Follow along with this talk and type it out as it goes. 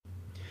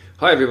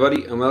Hi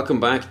everybody and welcome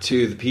back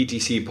to the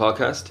PTC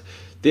podcast.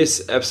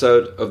 This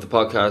episode of the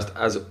podcast,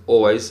 as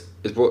always,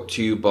 is brought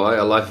to you by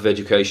A Life of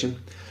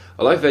Education.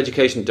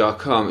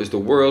 ALifeofEducation.com is the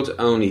world's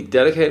only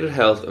dedicated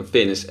health and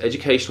fitness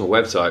educational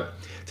website,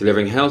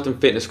 delivering health and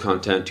fitness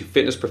content to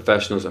fitness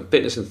professionals and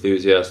fitness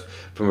enthusiasts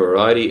from a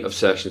variety of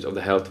sections of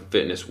the health and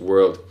fitness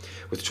world.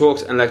 With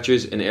talks and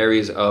lectures in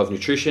areas of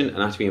nutrition,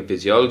 anatomy and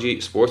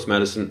physiology, sports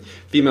medicine,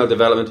 female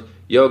development,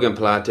 yoga and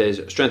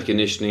Pilates, strength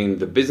conditioning,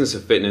 the business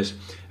of fitness,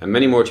 and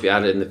many more to be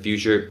added in the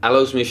future.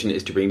 Allo's mission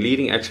is to bring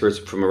leading experts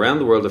from around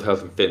the world of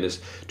health and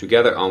fitness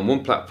together on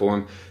one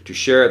platform to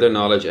share their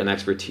knowledge and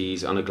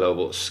expertise on a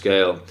global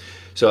scale.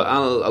 So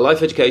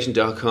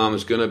ALifeofEducation.com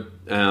is going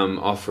to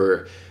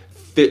offer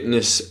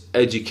fitness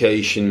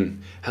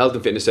education, health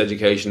and fitness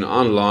education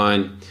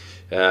online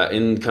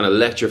in kind of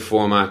lecture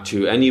format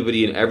to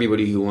anybody and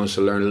everybody who wants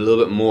to learn a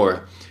little bit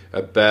more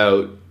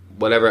about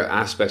whatever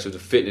aspects of the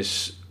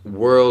fitness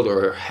world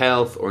or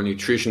health or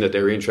nutrition that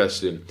they're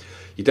interested in.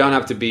 You don't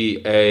have to be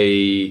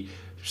a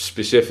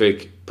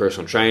specific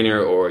personal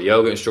trainer or a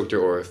yoga instructor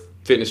or a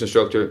fitness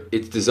instructor.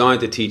 It's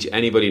designed to teach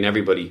anybody and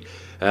everybody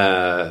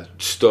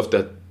stuff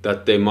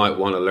that they might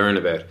want to learn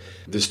about.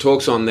 There's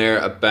talks on there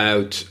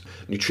about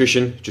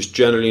nutrition, just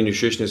generally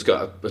nutrition. It's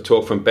got a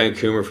talk from Ben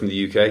Coomer from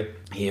the UK.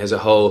 He has a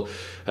whole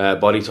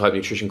body type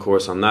nutrition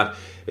course on that.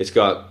 It's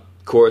got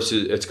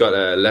courses, it's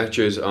got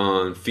lectures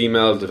on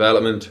female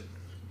development,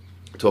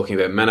 talking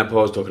about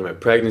menopause, talking about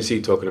pregnancy,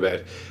 talking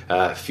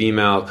about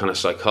female kind of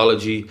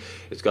psychology.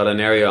 It's got an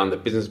area on the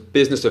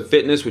business of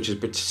fitness, which is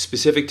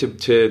specific to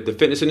the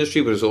fitness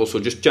industry, but it's also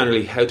just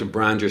generally how to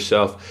brand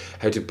yourself,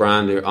 how to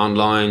brand your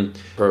online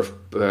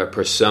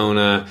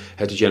persona,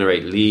 how to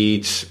generate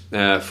leads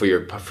for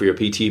your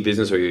PT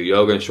business or your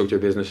yoga instructor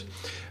business.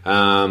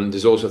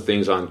 There's also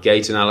things on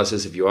gait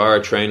analysis. If you are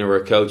a trainer or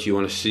a coach, you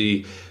want to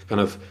see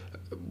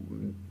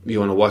you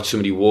want to watch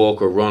somebody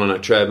walk or run on a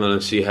treadmill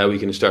and see how we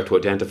can start to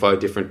identify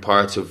different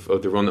parts of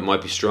the run that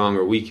might be strong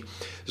or weak.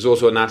 There's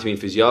also anatomy and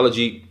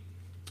physiology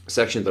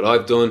section that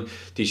I've done,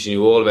 teaching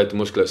you all about the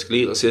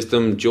musculoskeletal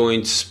system,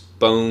 joints,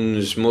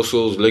 bones,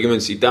 muscles,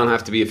 ligaments. You don't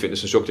have to be a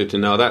fitness instructor to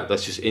know that.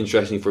 That's just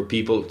interesting for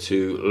people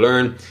to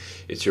learn.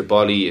 It's your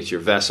body, it's your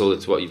vessel,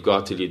 it's what you've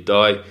got till you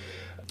die.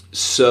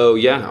 So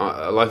yeah,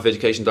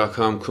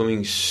 lifeofeducation.com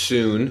coming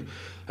soon.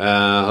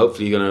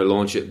 Hopefully you're going to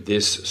launch it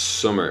this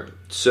summer.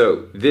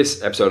 So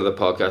this episode of the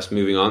podcast,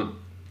 moving on,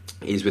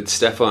 is with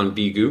Stephane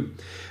Vigroux.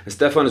 And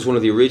Stephane is one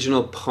of the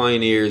original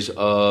pioneers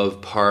of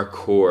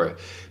parkour.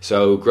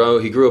 So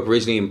he grew up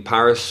originally in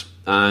Paris,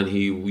 and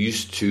he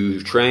used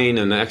to train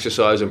and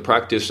exercise and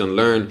practice and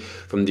learn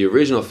from the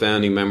original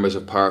founding members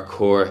of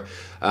parkour.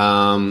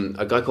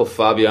 A guy called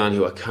Fabian,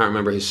 who I can't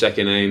remember his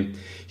second name.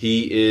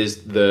 He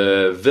is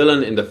the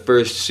villain in the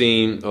first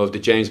scene of the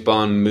James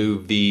Bond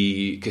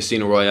movie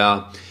Casino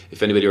Royale.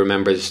 If anybody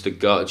remembers,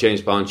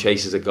 James Bond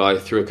chases a guy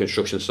through a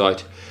construction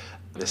site.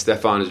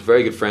 Stephane is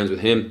very good friends with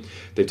him.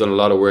 They've done a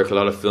lot of work, a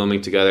lot of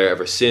filming together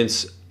ever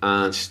since.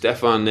 And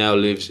Stephane now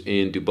lives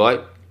in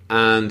Dubai,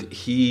 and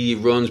he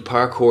runs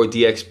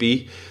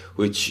ParkourDxb,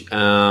 which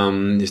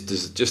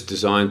is just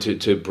designed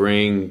to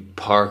bring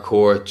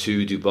parkour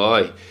to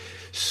Dubai.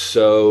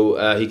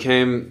 So he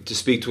came to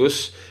speak to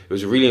us. It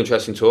was a really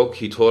interesting talk.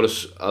 He taught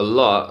us a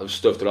lot of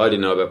stuff that I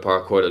didn't know about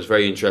parkour that was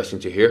very interesting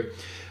to hear.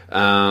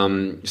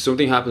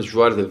 Something happens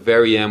right at the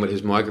very end when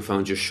his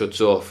microphone just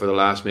shuts off for the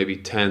last maybe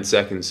 10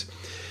 seconds.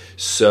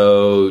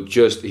 So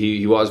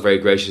he was very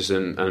gracious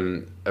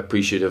and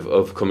appreciative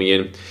of coming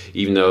in,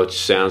 even though it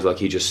sounds like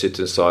he just sits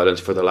in silence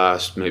for the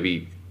last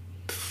maybe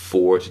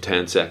 4 to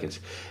 10 seconds.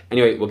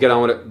 Anyway, we'll get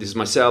on with it. This is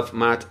myself,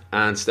 Matt,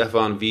 and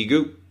Stephane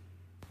Vigroux.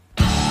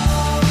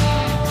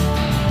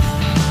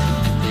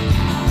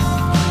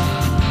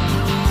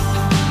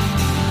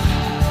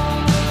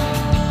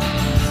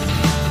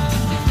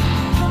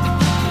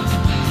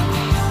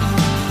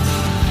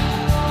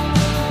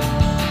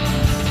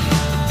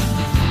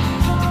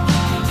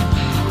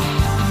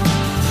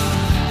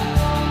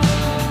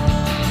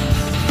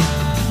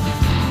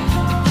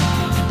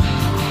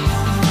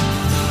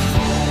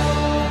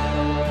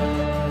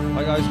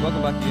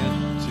 Welcome back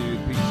again to the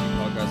PTC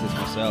podcast. It's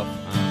myself,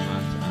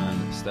 Matt,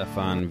 and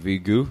Stephane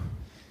Vigroux.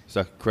 Is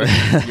that correct?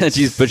 Yes.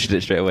 You just butchered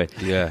it straight away.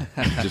 Yeah,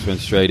 just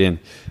went straight in.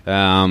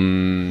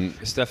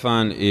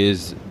 Stephane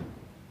is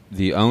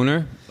the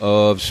owner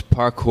of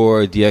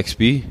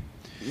ParkourDxb.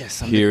 Yes,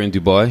 here in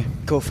Dubai.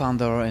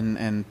 Co-founder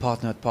and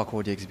partner at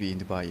ParkourDxb in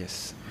Dubai,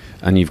 yes.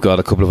 And you've got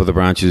a couple of other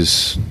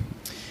branches.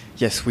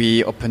 Yes,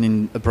 we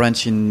opened a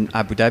branch in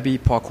Abu Dhabi,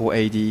 Parkour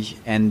AD,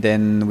 and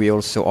then we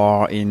also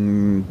are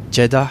in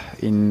Jeddah,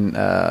 in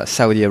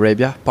Saudi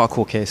Arabia.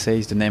 Parkour KSA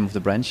is the name of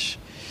the branch.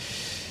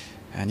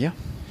 And yeah.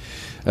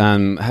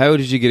 How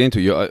did you get into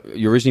it?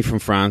 You're originally from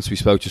France. We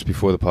spoke just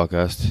before the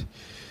podcast.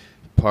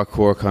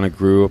 Parkour kind of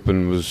grew up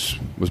and was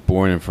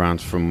born in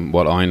France from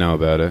what I know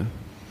about it.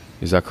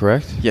 Is that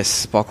correct?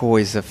 Yes,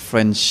 parkour is a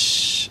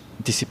French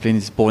discipline.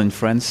 It's born in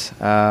France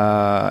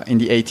in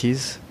the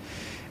 80s.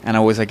 And I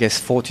was, I guess,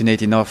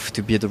 fortunate enough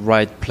to be at the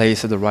right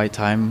place at the right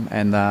time.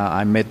 And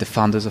I met the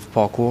founders of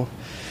parkour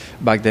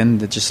back then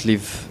that just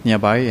live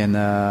nearby,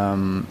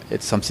 and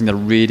it's something that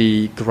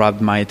really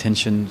grabbed my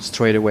attention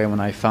straight away when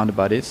I found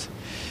about it.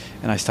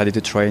 And I started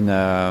to train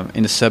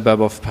in the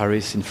suburb of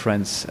Paris in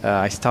France.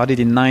 I started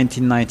in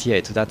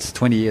 1998, so that's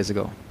 20 years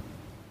ago.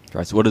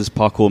 Right. So what does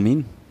parkour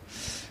mean?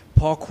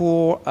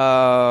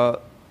 Parkour,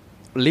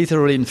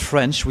 literally in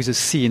French with a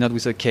C, not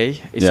with a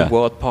K. It's a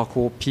word,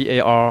 parkour,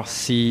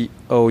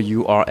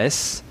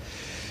 Parcours.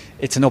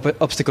 It's an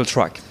obstacle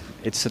track.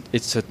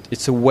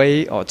 It's a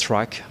way or a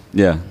track.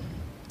 Yeah.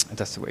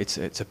 That's the way.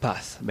 It's a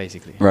path,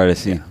 basically. Right, I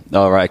see. Yeah.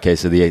 Oh, right. Okay.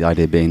 So the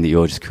idea being that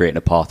you're just creating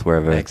a path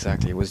wherever.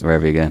 Exactly. It was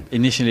wherever you go.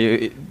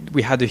 Initially,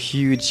 we had a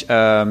huge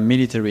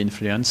military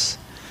influence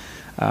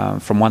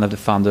from one of the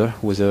founder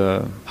who was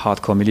a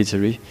hardcore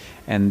military,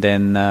 and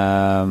then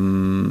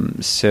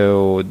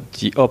so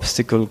the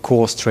obstacle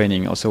course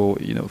training also,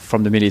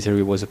 from the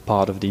military was a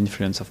part of the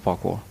influence of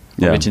parkour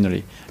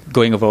originally.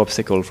 Going over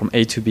obstacle from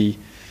A to B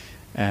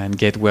and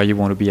get where you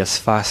want to be as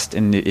fast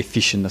and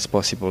efficient as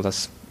possible.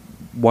 That's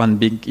one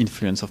big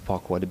influence of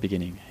parkour at the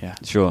beginning. Yeah.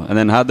 Sure. And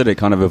then how did it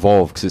kind of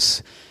evolve?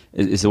 Because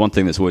it's the one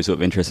thing that's always sort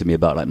of interested me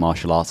about like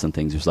martial arts and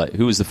things. It was like,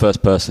 who was the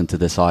first person to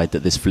decide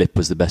that this flip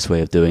was the best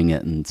way of doing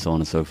it, and so on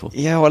and so forth?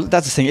 Yeah, well,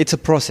 that's the thing. It's a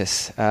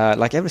process.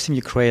 Like everything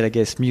you create, I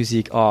guess,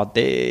 music, art,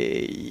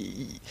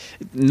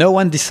 no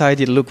one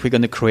decided, look, we're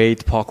going to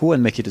create parkour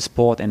and make it a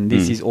sport, and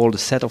this is all the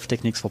set of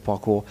techniques for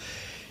parkour.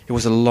 It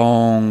was a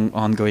long,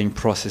 ongoing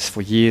process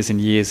for years and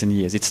years and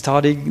years. It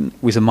started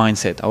with a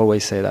mindset. I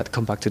always say that.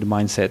 Come back to the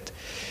mindset,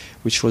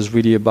 which was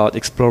really about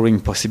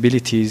exploring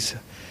possibilities,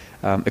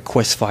 a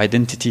quest for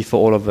identity for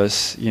all of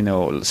us,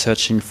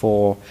 searching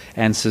for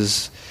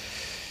answers,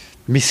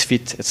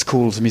 misfit at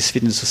schools,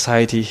 misfit in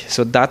society.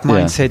 So that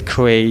mindset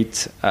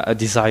creates a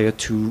desire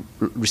to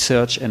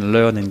research and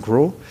learn and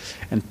grow.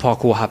 And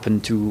parkour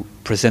happened to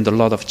present a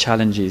lot of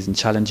challenges, and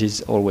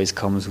challenges always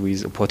comes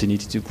with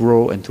opportunity to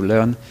grow and to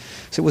learn.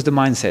 So it was the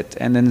mindset.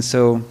 And then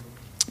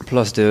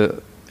plus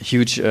the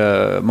huge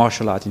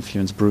martial art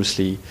influence, Bruce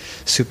Lee,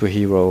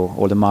 superhero,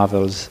 all the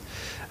Marvels,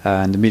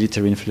 and the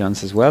military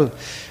influence as well.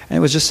 And it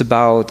was just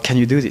about, can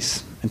you do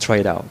this? And try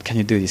it out. Can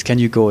you do this? Can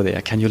you go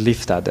there? Can you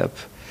lift that up?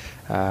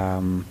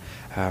 Can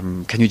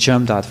you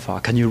jump that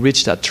far? Can you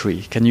reach that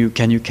tree? Can you?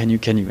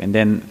 And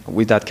then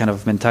with that kind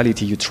of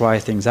mentality, you try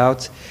things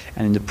out.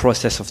 And in the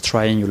process of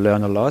trying, you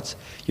learn a lot.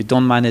 You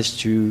don't manage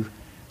to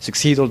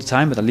succeed all the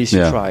time, but at least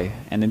you try.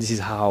 And then this is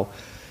how,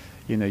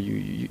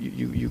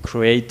 you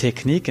create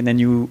technique, and then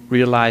you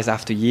realize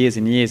after years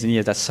and years and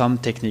years that some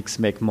techniques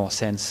make more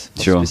sense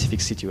for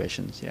specific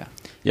situations. Yeah.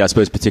 Yeah, I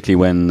suppose particularly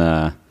when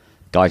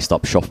guys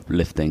stop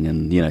shoplifting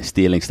and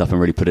stealing stuff and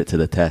really put it to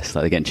the test.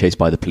 Like they're getting chased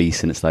by the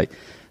police, and it's like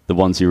the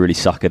ones who really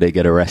suck at it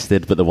get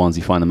arrested, but the ones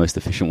who find the most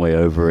efficient way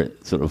over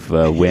it sort of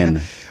win.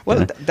 Yeah.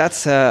 Well,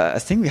 that's a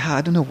thing we had.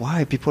 I don't know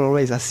why people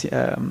always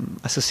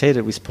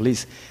associated with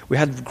police. We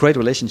had great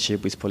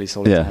relationship with police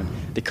all the time.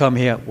 They come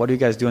here. What do you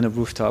guys do on the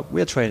rooftop?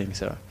 We are training,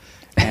 sir.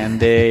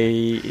 And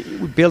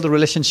we built a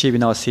relationship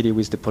in our city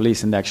with the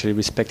police, and they actually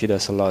respected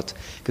us a lot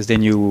because they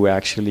knew we were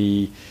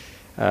actually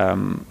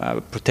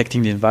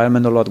protecting the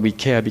environment a lot. We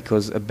care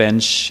because a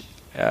bench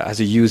has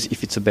a use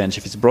if it's a bench.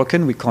 If it's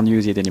broken, we can't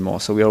use it anymore.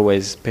 So we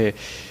always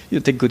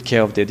take good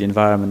care of the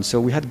environment.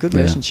 So we had good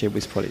relationship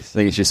with police. I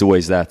think it's just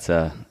always that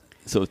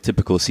sort of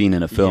typical scene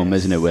in a film,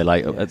 isn't it? Where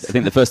I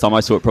think the first time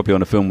I saw it properly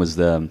on a film was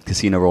the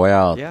Casino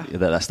Royale. Yeah.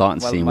 That starting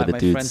scene with the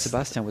dudes. My friend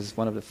Sebastian was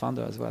one of the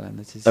founders as well, and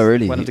this is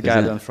really? One of the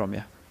guys I learned from.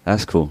 Yeah.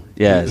 That's cool.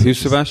 Yeah. Who's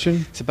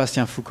Sebastian?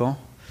 Sebastian Foucault.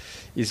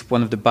 He's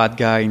one of the bad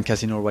guy in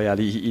Casino Royale.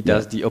 He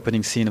does the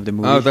opening scene of the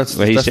movie. Oh, that's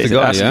the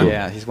guy,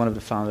 Yeah, he's one of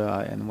the founder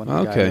and one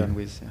of the guys I learned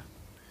with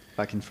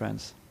back in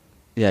France.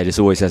 Yeah, it just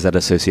always has that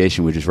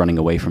association with just running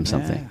away from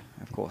something.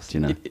 Yeah, of course.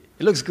 It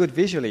looks good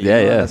visually.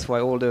 Yeah. That's why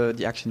all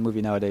the action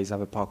movie nowadays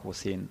have a parkour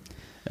scene.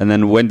 And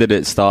then when did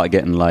it start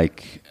getting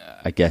like,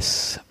 I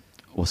guess,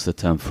 what's the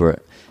term for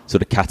it?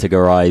 Sort of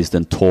categorized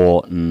and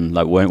taught, and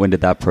like when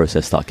did that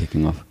process start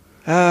kicking off?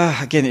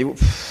 Again, it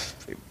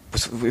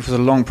was a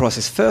long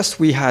process. First,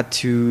 we had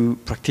to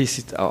practice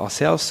it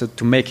ourselves, so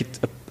to make it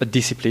a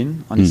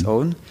discipline on its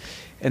own.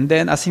 And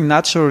then I think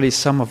naturally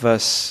some of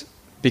us,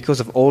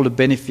 because of all the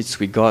benefits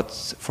we got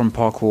from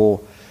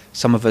parkour,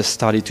 some of us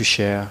started to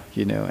share,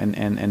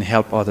 and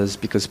help others,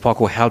 because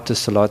parkour helped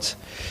us a lot.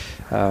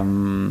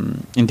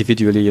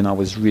 Individually, I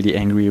was really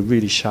angry,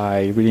 really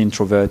shy, really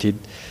introverted,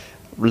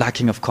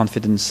 lacking of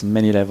confidence on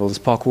many levels.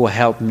 Parkour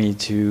helped me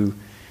to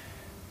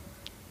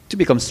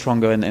become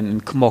stronger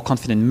and more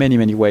confident in many,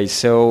 many ways.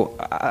 So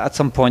at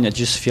some point, I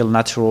just feel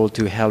natural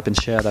to help and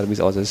share that with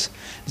others.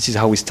 This is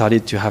how we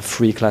started to have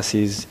free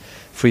classes,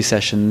 free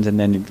sessions, and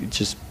then it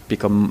just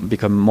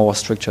become more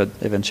structured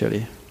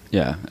eventually.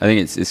 Yeah, I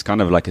think it's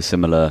kind of like a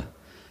similar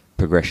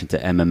progression to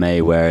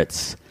MMA, where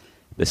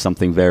there's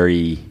something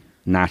very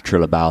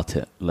natural about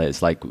it.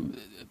 It's like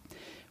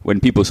when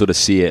people sort of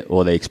see it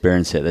or they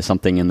experience it, there's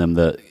something in them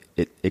that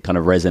it kind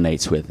of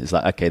resonates with. It's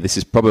like, okay, this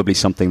is probably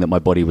something that my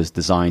body was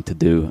designed to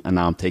do, and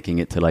now I'm taking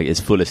it to like its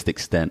fullest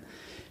extent.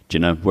 Do you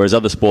know? Whereas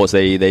other sports,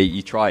 they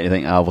you try it and you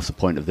think, oh, what's the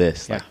point of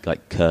this? Yeah.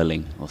 Like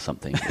curling or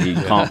something. You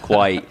can't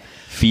quite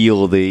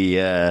feel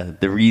the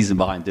reason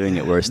behind doing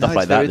it. Whereas stuff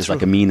like that, there's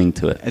like a meaning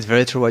to it. It's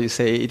very true what you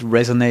say. It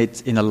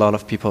resonates in a lot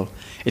of people.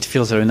 It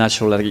feels very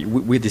natural. Like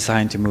we're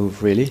designed to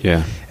move, really.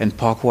 Yeah. And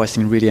parkour, I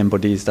think, really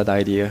embodies that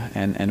idea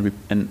and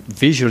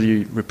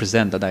visually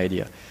represent that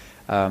idea.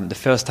 The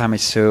first time I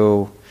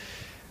saw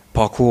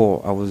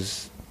parkour, I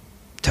was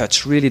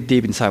touched really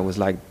deep inside. I was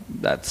like,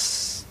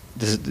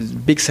 there's a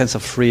big sense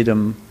of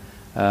freedom.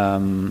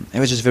 It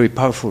was just very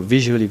powerful,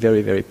 visually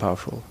very, very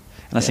powerful.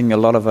 And I think a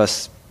lot of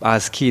us,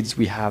 as kids,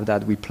 we have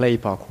that. We play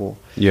parkour.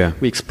 Yeah.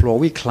 We explore,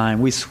 we climb,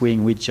 we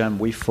swing, we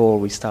jump, we fall,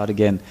 we start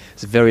again.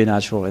 It's very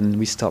natural, and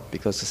we stop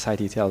because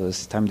society tells us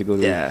it's time to go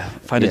to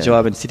find a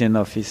job and sit in an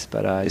office.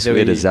 But it's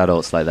weird as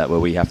adults like that,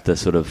 where we have to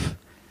sort of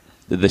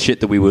the shit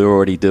that we were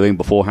already doing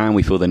beforehand.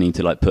 We feel the need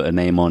to like put a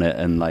name on it,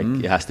 and like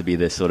it has to be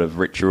this sort of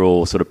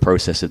ritual sort of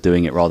process of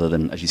doing it, rather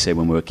than, as you say,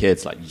 when we were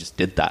kids, like you just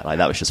did that, like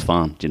that was just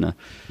fun, do you know?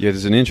 Yeah,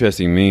 there's an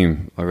interesting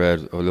meme I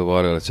read a little while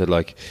ago that said,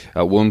 like,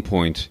 at one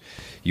point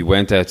you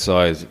went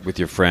outside with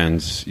your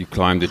friends, you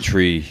climbed a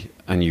tree,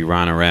 and you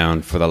ran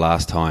around for the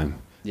last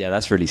time. Yeah,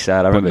 that's really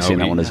sad. I remember seeing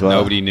that one as well.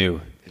 Nobody knew.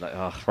 Like,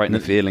 oh, right in the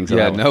feelings.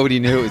 Yeah, nobody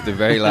knew it was the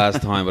very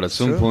last time. But at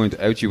some point,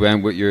 out you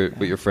went with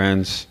your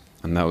friends,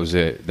 and that was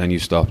it. Then you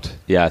stopped.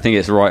 Yeah, I think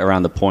it's right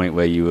around the point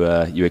where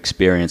you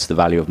experience the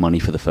value of money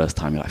for the first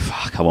time. You're like,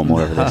 fuck, I want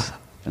more of this.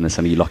 And then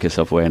suddenly you lock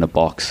yourself away in a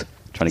box,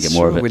 trying to get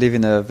more of it. We live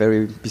in a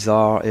very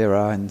bizarre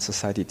era, and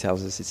society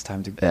tells us it's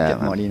time to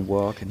get money and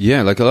work.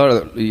 And like a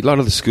lot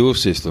of the school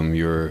system,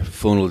 you're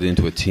funneled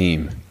into a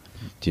team.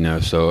 Do you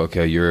know? So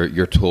okay,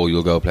 you're told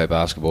you'll go play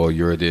basketball.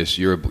 You're this.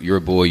 You're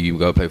a boy. You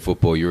go play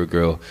football. You're a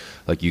girl.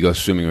 Like you go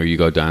swimming or you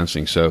go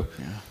dancing. So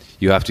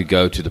you have to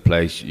go to the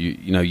place.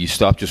 You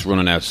stop just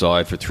running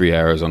outside for 3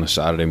 hours on a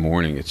Saturday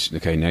morning. It's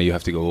okay. Now you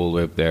have to go all the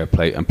way up there,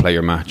 play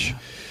your match. Yeah.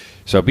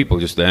 So people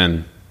just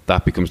then.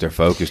 That becomes their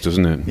focus,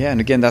 doesn't it? Yeah, and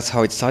again, that's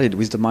how it started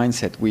with the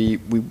mindset. We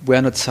were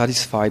not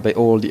satisfied by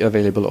all the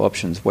available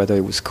options, whether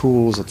it was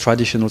schools or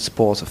traditional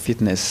sports or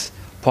fitness.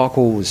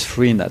 Parkour was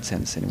free in that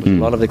sense, and it was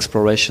a lot of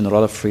exploration, a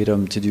lot of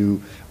freedom to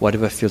do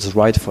whatever feels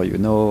right for you.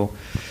 No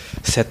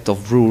set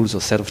of rules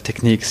or set of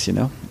techniques,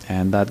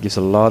 and that gives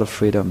a lot of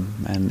freedom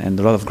and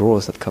a lot of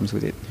growth that comes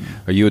with it.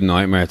 Are you a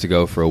nightmare to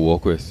go for a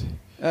walk with?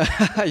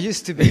 I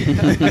used to be.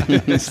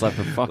 It's like,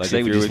 for fuck's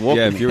sake, if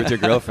you're with your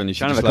girlfriend, you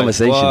should just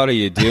like, what are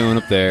you doing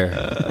up there?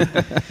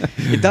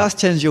 It does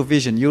change your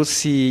vision. You'll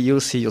see your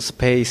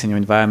space and your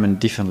environment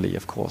differently,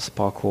 of course.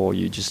 Parkour,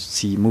 you just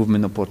see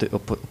movement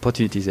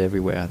opportunities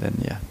everywhere.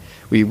 Then,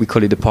 we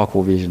call it the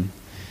parkour vision.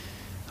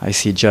 I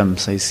see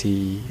jumps. I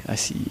see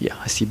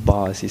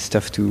bars. I see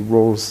stuff to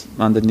rolls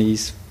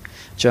underneath,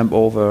 jump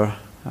over.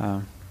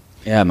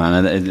 Yeah,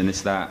 man, and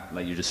it's that,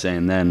 like you're just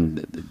saying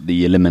then,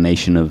 the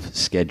elimination of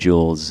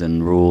schedules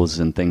and rules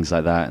and things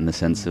like that, in the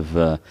sense of,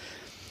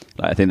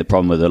 I think the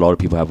problem with a lot of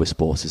people have with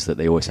sports is that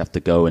they always have to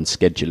go and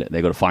schedule it.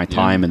 They've got to find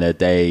time in their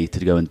day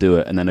to go and do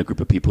it, and then a group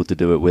of people to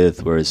do it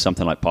with, whereas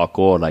something like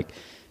parkour, like,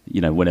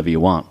 whenever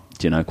you want,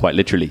 quite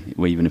literally,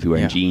 even if you're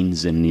wearing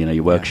jeans and,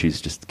 your work shoes,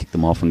 just kick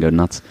them off and go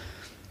nuts.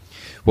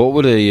 What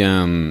would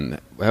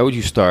how would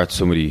you start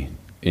somebody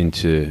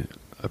into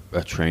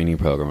a training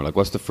program? Like,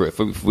 what's the first?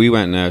 If we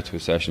went now to a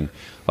session,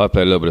 I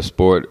played a little bit of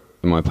sport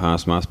in my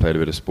past. Matt's played a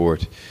bit of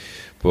sport,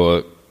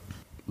 but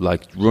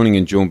like running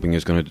and jumping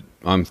is going to.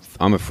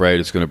 I'm afraid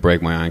it's going to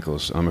break my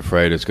ankles. I'm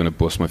afraid it's going to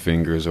bust my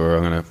fingers, or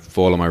I'm going to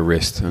fall on my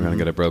wrist. I'm going to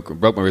get it broken.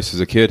 Broke my wrist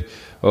as a kid.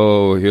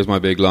 Oh, here's my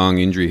big long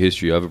injury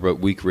history. I have a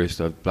weak wrist.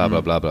 Blah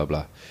blah blah blah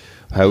blah.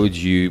 What would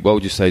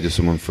you say to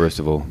someone first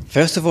of all?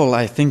 First of all,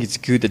 I think it's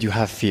good that you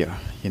have fear.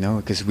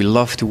 Because we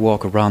love to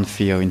walk around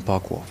fear in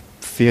parkour.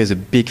 Fear is a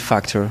big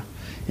factor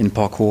in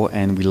parkour,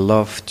 and we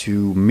love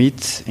to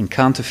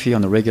encounter fear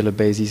on a regular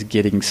basis,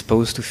 getting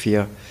exposed to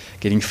fear,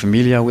 getting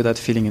familiar with that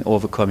feeling and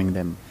overcoming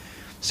them.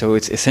 So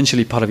it's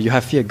essentially part of you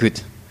have fear,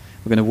 good.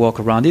 We're going to walk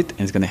around it,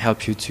 and it's going to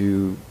help you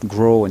to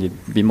grow and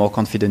be more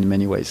confident in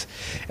many ways.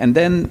 And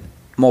then,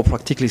 more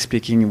practically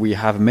speaking, we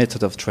have a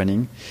method of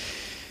training,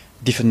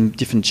 different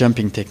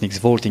jumping techniques,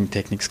 vaulting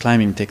techniques,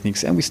 climbing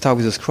techniques, and we start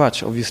with a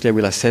scratch. Obviously, I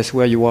will assess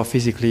where you are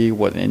physically,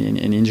 what any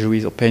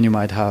injuries or pain you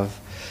might have,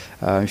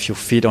 if you're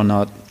fit or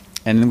not,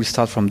 and then we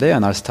start from there,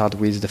 and I'll start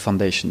with the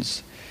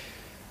foundations.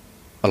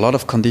 A lot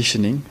of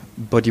conditioning,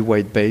 body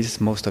weight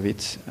based, most of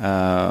it.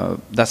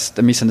 That's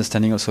the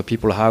misunderstanding also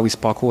people have with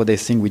parkour. They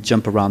think we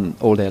jump around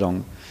all day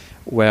long,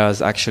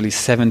 whereas actually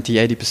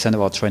 70-80%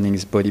 of our training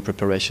is body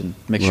preparation.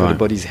 Make sure the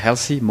body is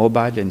healthy,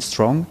 mobile and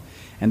strong,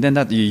 and then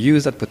that you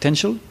use that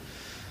potential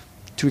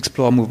to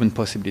explore movement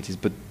possibilities.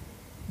 But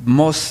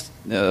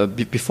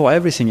before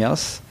everything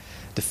else,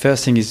 the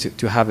first thing is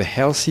to have a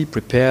healthy,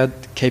 prepared,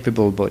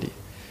 capable body.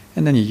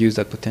 And then you use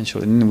that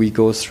potential. And then we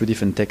go through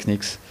different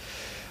techniques,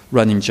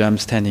 running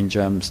jumps, standing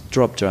jumps,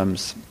 drop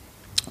jumps,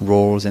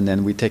 rolls, and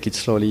then we take it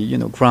slowly,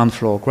 ground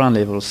floor, ground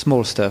level,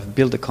 small stuff,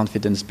 build the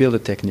confidence, build the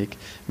technique,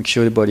 make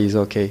sure the body is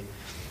okay.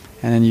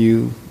 And then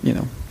you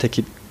take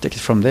it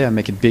from there,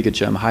 make it bigger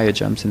jump, higher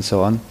jumps, and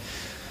so on.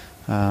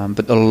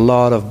 But a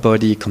lot of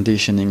body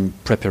conditioning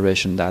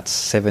preparation, that's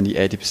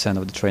 70-80%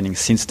 of the training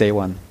since day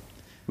one.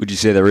 Would you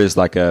say there is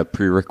like a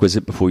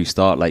prerequisite before you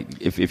start? Like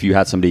if you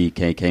had somebody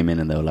came in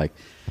and they were like,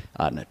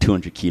 I don't know,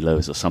 200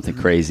 kilos or something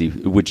crazy,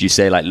 would you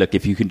say like, look,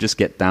 if you can just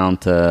get down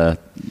to,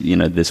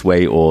 this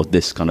weight or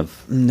this kind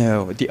of...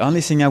 No, the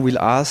only thing I will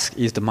ask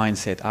is the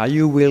mindset. Are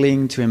you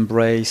willing to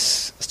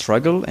embrace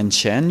struggle and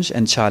change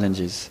and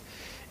challenges?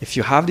 If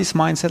you have this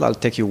mindset, I'll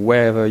take you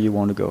wherever you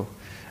want to go.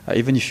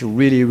 Even if you're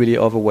really, really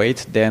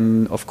overweight,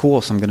 then of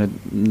course I'm going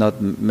to not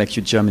make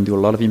you jump and do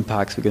a lot of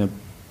impacts. We're going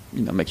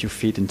to make you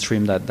fit and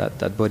trim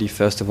that body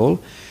first of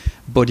all.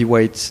 Body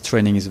weight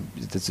training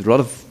there's a lot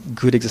of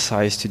good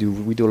exercise to do.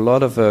 We do a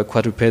lot of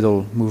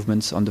quadrupedal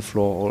movements on the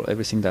floor, or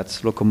everything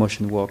that's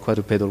locomotion work,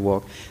 quadrupedal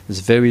work. There's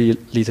very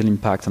little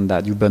impact on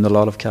that. You burn a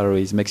lot of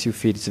calories, makes you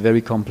fit. It's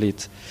very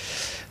complete.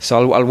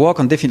 So I'll work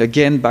on definitely,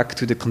 again, back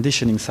to the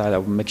conditioning side.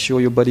 I'll make sure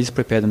your body is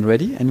prepared and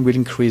ready, and we'll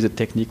increase the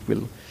technique.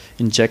 We'll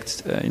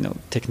inject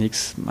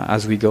techniques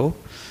as we go.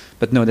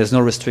 But no, there's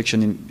no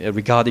restriction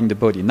regarding the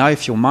body. Now,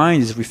 if your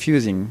mind is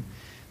refusing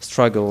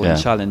struggle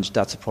and challenge,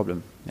 that's a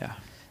problem. Yeah.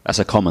 That's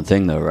a common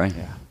thing, though, right?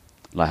 Yeah.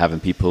 Like having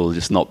people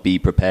just not be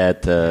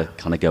prepared to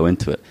kind of go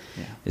into it.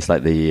 Yeah. It's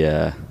like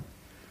I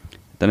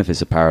don't know if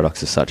it's a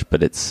paradox as such,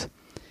 but it's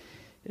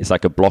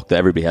like a block that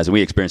everybody has. And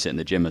we experience it in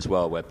the gym as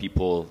well, where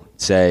people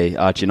say,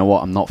 do you know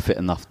what? I'm not fit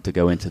enough to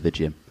go into the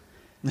gym.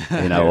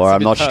 Or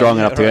I'm not strong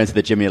enough to go into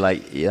the gym. You're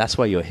like, that's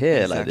why you're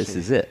here. Exactly. Like, this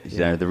is it. You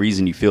know, the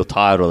reason you feel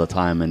tired all the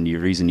time and the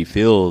reason you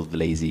feel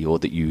lazy or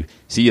that you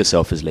see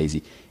yourself as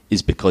lazy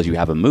is because you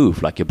haven't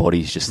moved. Like, your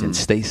body's just in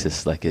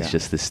stasis. Like, it's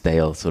just this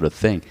stale sort of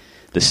thing.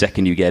 The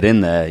second you get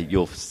in there,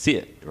 you'll see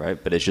it,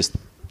 right? But it's just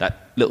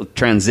that little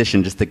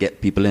transition just to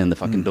get people in the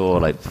fucking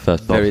door, like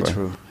first off. Very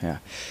true, yeah.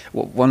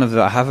 Well,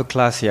 I have a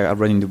class here I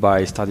run in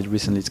Dubai, started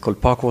recently. It's called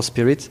Parkour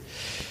Spirit,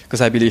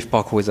 because I believe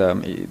parkour is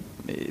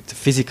it's a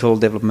physical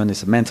development,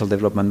 it's a mental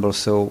development, but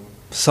also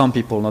some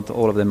people, not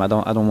all of them, I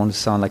don't want to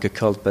sound like a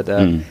cult, but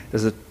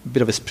there's a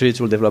bit of a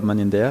spiritual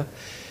development in there.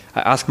 I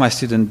ask my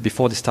student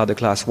before they start the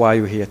class, why are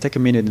you here? Take a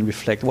minute and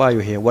reflect, why are you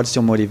here? What's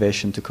your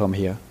motivation to come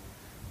here?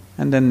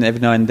 And then every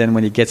now and then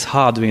when it gets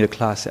hard during the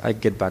class, I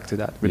get back to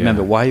that.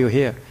 Remember, why are you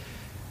here?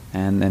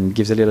 And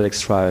gives a little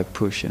extra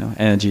push,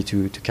 energy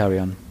to carry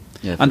on.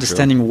 Yeah,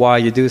 understanding why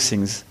you do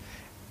things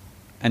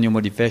and your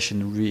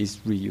motivation is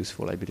really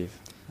useful, I believe.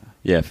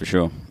 Yeah, for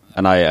sure.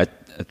 And I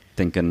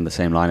think in the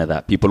same line of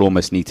that, people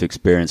almost need to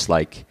experience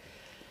like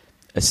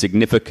a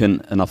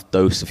significant enough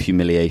dose of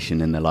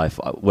humiliation in their life,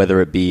 whether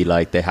it be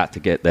like they had to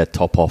get their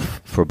top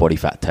off for a body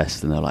fat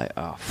test and they're like,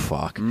 oh,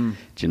 fuck,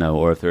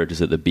 or if they're just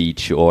at the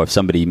beach, or if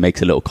somebody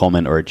makes a little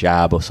comment or a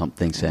jab or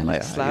something saying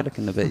like, slide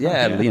looking a bit,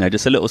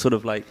 just a little sort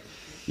of like,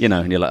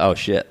 and you're like, oh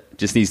shit,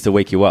 just needs to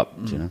wake you up,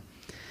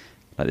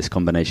 like this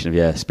combination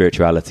of,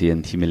 spirituality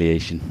and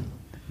humiliation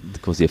to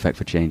cause the effect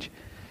for change.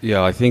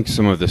 Yeah, I think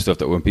some of the stuff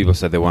that when people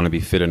said they want to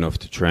be fit enough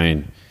to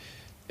train,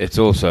 it's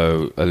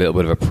also a little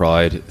bit of a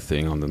pride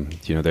thing on them.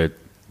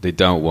 They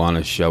don't want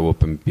to show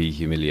up and be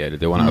humiliated.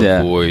 They want to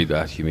avoid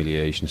that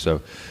humiliation.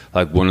 So,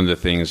 like, one of the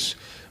things,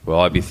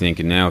 I'd be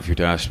thinking now, if you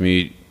were to ask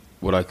me,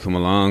 would I come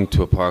along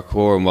to a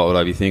parkour, and what would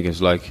I be thinking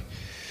is like,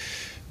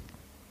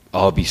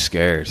 I'll be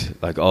scared.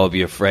 Like, I'll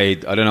be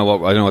afraid. I don't know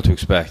what to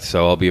expect.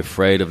 So I'll be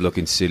afraid of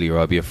looking silly, or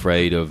I'll be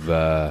afraid of,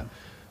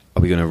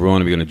 are we going to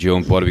run? Are we going to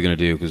jump? What are we going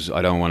to do? Because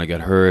I don't want to get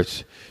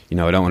hurt. I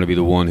don't want to be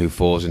the one who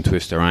falls and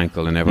twists their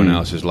ankle, and everyone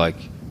else is like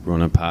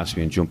running past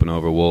me and jumping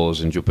over walls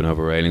and jumping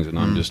over railings, and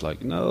I'm just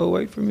like, no,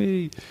 wait for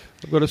me.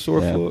 I've got a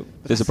sore foot.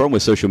 There's a problem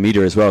with social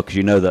media as well,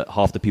 because that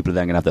half the people are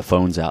then going to have their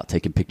phones out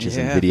taking pictures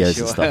and videos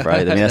and stuff,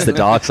 right? I mean, that's the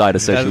dark side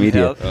of social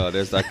media. Help. Oh,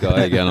 there's that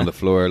guy again on the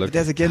floor. Look. But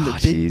there's again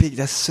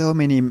there's so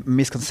many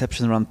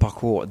misconceptions around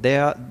parkour.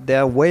 There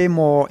are way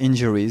more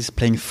injuries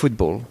playing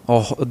football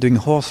or doing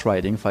horse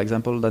riding, for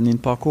example, than in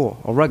parkour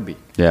or rugby.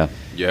 Yeah,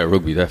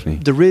 rugby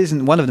definitely.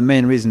 One of the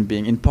main reasons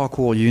being, in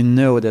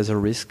parkour, there's a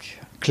risk.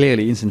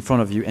 Clearly, it's in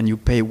front of you, and you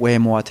pay way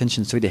more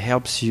attention. So it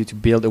helps you to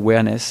build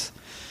awareness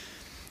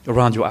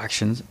around your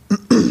actions.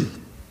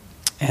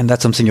 And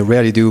that's something you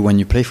rarely do when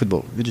you play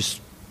football. You just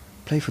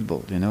play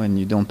football, and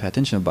you don't pay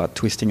attention about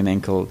twisting an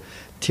ankle,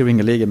 tearing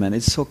a ligament.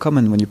 It's so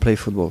common when you play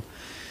football.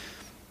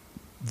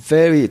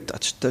 Very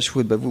touch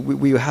wood, but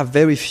we have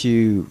very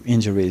few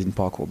injuries in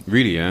parkour.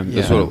 Really, yeah?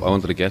 That's what I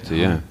wanted to get to,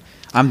 yeah.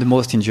 I'm the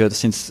most injured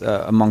since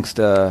amongst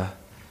the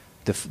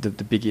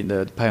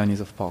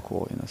pioneers of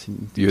parkour.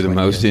 You're the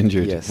most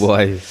injured? Yes.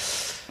 Why?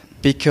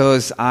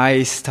 Because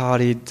I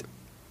studied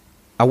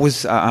a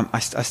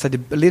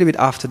little bit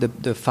after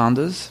the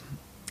founders,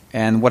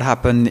 and what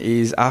happened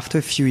is after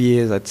a few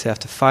years, I'd say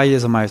after 5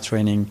 years of my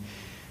training,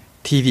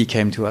 TV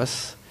came to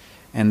us,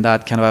 and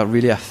that kind of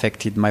really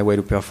affected my way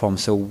to perform.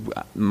 So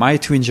my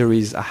 2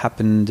 injuries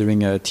happened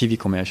during a TV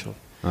commercial.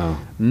 Oh.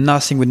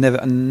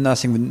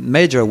 Nothing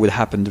major would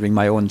happen during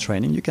my own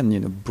training. You can,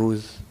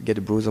 get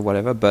a bruise or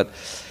whatever, but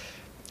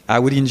I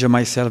would injure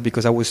myself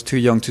because I was too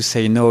young to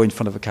say no in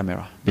front of a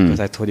camera, because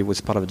I thought it was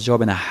part of the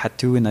job and I had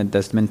to, and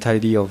that's the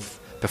mentality of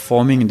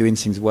performing and doing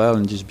things well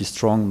and just be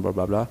strong, blah,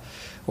 blah, blah.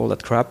 all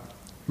that crap,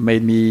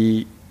 made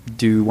me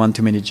do one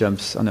too many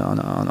jumps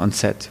on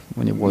set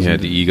when it wasn't. Yeah,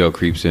 the ego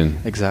creeps in.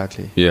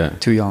 Exactly. Yeah.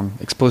 Too young.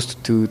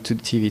 Exposed to the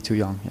TV too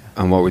young. Yeah.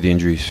 And what were the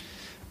injuries?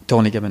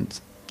 Torn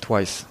ligament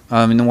twice.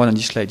 One on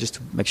each leg just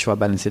to make sure I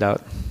balance it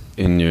out.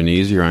 In your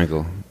knees or your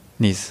ankle?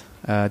 Knees.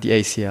 The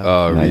ACL.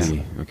 Oh, Nice.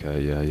 really?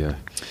 Okay, yeah.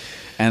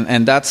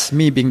 And that's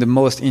me being the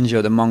most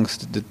injured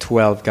amongst the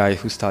 12 guys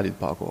who started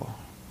parkour.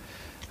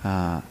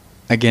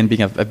 Again,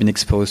 I've been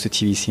exposed to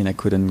TV scene, I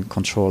couldn't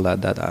control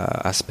that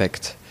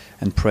aspect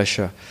and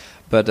pressure.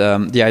 But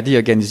the idea,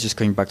 again, is just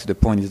going back to the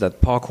point, is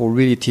that parkour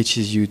really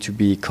teaches you to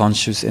be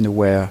conscious and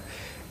aware.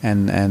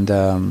 And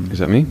Is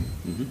that me?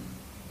 Mm-hmm.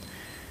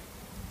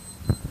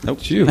 Nope,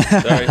 it's you.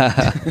 Sorry.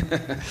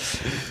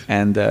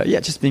 and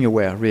just being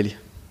aware, really.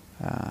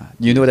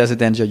 You know there's a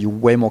danger, you're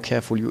way more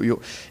careful. It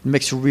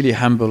makes you really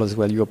humble as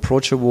well. You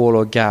approach a wall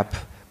or gap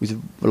with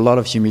a lot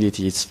of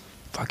humility. It's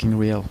fucking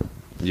real.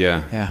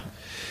 Yeah.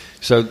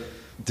 So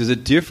there's a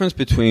difference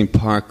between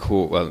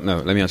parkour. Well, no,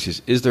 let me ask you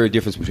this. Is there a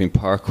difference between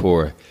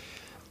parkour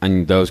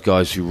and those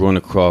guys who run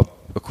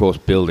across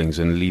buildings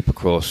and leap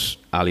across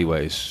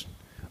alleyways?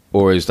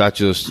 Or is that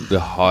just the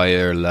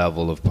higher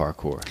level of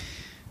parkour?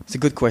 It's a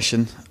good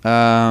question.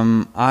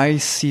 I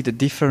see the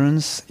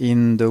difference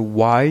in the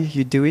why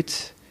you do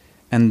it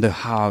and the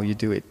how you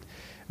do it.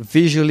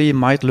 Visually, it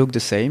might look the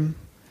same.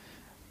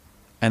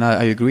 And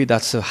I agree,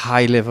 that's a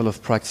high level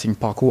of practicing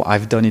parkour.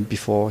 I've done it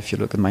before. If you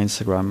look at my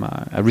Instagram,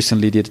 I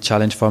recently did a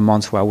challenge for a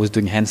month where I was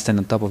doing handstand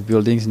on top of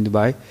buildings in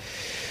Dubai.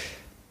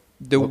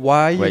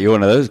 Why? Wait, you're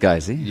one of those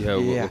guys, eh?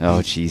 Yeah.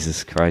 Oh,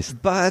 Jesus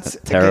Christ. But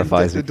that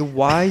terrifies again, the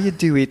why you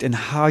do it and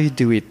how you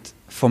do it,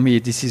 for me,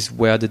 this is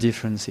where the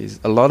difference is.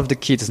 A lot of the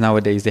kids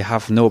nowadays, they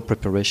have no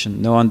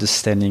preparation, no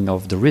understanding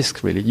of the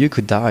risk, really. You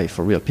could die,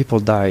 for real. People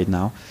die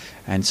now,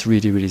 and it's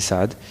really, really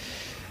sad.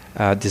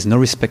 There's no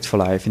respect for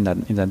life in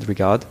that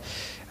regard.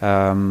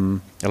 A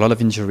lot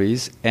of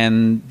injuries.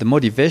 And the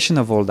motivation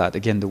of all that,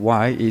 again, the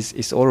why,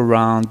 is all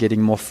around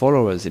getting more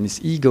followers. And it's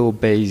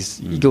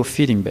ego-based,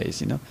 ego-feeding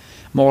based,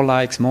 More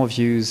likes, more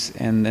views,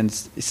 and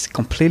it's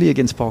completely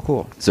against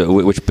parkour. So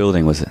which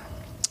building was it?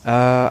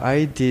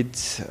 I did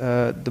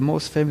the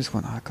most famous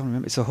one. I can't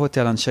remember. It's a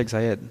hotel on Sheikh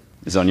Zayed.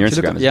 It's on your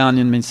Instagram? On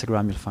your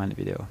Instagram you'll find the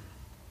video.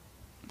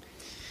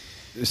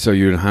 So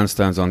you're in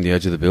handstands on the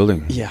edge of the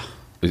building? Yeah.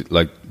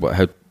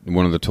 How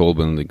one of the tall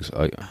buildings?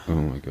 Oh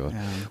my God!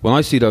 Yeah. When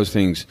I see those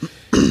things,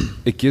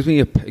 it gives me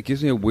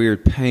a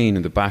weird pain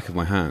in the back of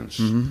my hands.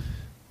 Mm-hmm.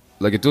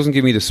 Like, it doesn't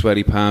give me the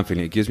sweaty palm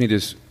feeling. It gives me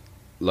this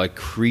like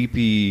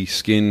creepy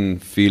skin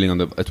feeling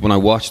when I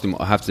watch them.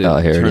 I have to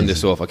turn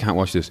this off. I can't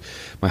watch this.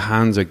 My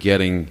hands are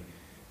getting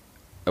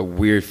a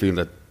weird feeling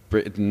that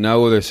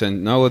no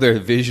other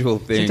visual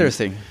thing. It's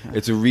interesting.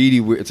 It's a really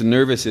weird. It's a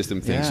nervous system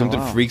thing. Yeah,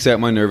 Something freaks out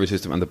my nervous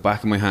system, and the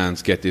back of my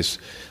hands get this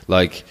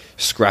like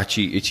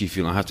scratchy, itchy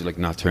feeling. I have to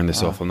not turn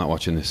this off. I'm not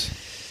watching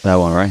this. That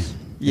one, right?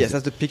 Yes,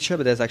 that's the picture,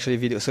 but there's actually a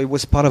video. So it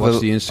was part of.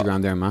 What's the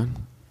Instagram there, man?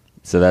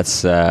 So that's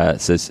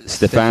says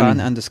Stephane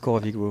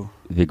 _Vigroux.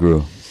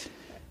 Vigroux.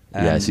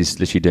 Yeah, so he's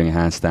literally doing a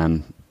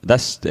handstand.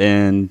 That's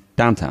in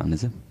downtown,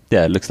 is it?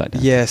 Yeah, it looks like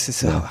that. Yes,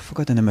 it's I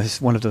forgot the name. It's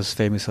one of those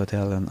famous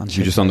hotels.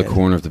 You're just on the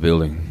corner of the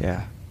building.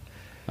 Yeah.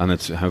 And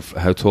it's how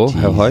tall?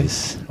 Jesus. How high?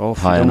 Oh,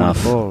 high enough.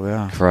 Fall,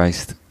 yeah.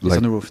 Christ. It's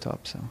on the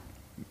rooftop. So.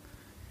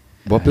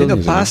 What building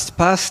is it?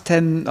 Past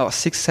 10 or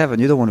 6, 7,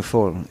 you don't want to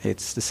fall.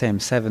 It's the same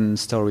 7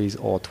 stories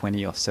or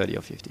 20 or 30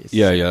 or 50. That's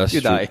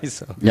you true. die.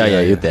 So. Yeah,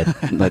 you're dead.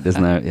 Like, there's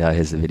no. Yeah,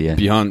 here's the video.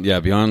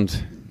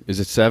 Beyond. Is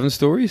it 7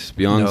 stories?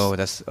 Beyond. No,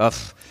 that's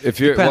off. If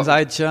you're, depends.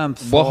 I jump.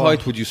 What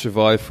height would you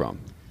survive from?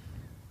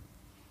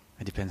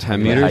 It depends.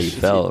 10 meters. How you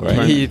fell,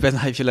 right? It depends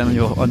how you feel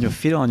on your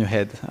feet or on your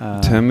head.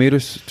 10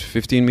 meters,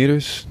 15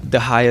 meters. The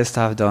highest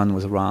I've done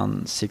was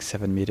around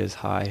 6-7 meters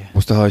high.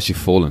 What's the highest you've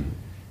fallen?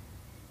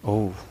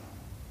 Oh,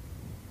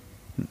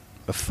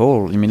 a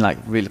fall? You mean like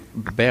real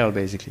barrel,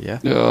 basically? Yeah.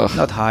 Ugh.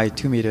 Not high,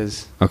 2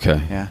 meters. Okay.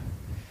 Yeah.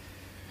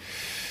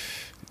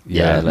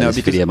 Yeah, like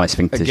this video, my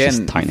sphincter is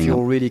just tightening if up.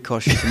 you're really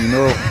cautious and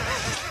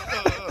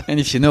and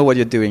if you know what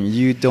you're doing,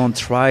 you don't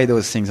try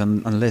those things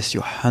unless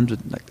you're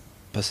 100%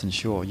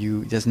 sure.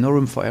 There's no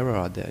room for error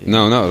out there.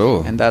 No, not at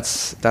all. And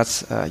that's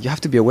you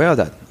have to be aware of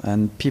that.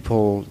 And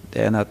people,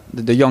 they're not,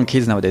 the young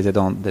kids nowadays, they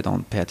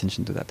don't pay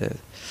attention to that.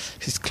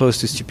 It's close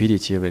to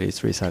stupidity, really.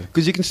 It's really sad.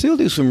 Because you can still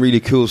do some really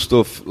cool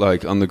stuff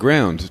like on the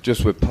ground,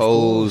 just with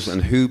poles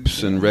and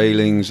hoops and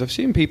railings. I've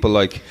seen people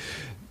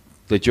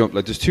they jump,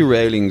 there's 2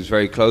 railings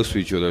very close to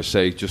each other,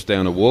 say just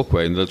down a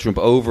walkway, and they'll jump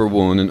over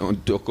one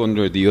and duck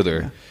under the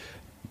other. Yeah.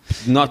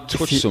 Not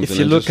touch something. If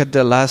you look at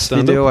the last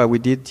video we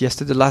did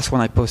yesterday, the last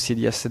one I posted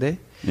yesterday,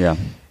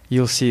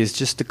 you'll see it's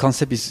just the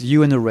concept is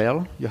you and a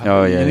rail. You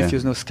have if you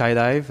know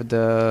skydive,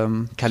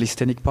 the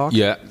calisthenic park.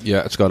 Yeah,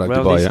 it's got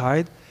rail Dubai. this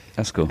height.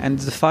 That's cool. And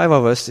the 5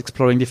 of us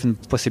exploring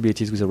different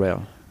possibilities with a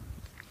rail.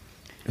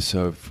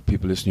 So for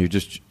people listening,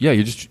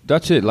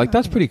 that's it. Like,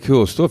 that's pretty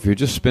cool stuff. You're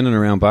just spinning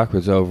around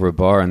backwards over a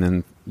bar and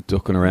then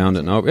ducking around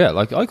it. No, yeah,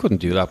 like I couldn't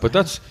do that. But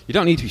you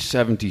don't need to be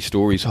 70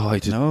 stories high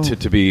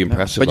to be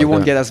impressive. But you like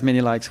won't that. get as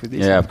many likes with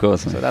this. Yeah, of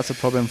course. So that's a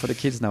problem for the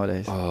kids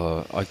nowadays.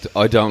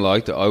 I don't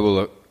like that. I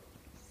will.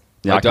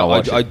 Yeah,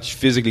 I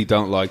physically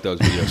don't like those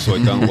videos, so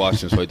I don't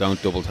watch them. So I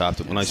don't double tap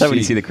them. When I when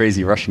you see the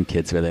crazy Russian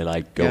kids where they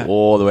like go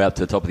all the way up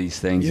to the top of these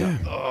things.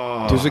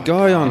 Yeah. There's a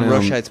guy on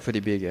Russia. It's pretty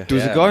big. Yeah.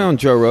 There's a guy on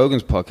Joe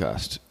Rogan's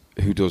podcast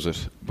who does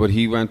it, but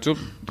he went up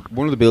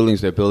one of the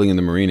buildings they're building in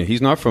the marina.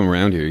 He's not from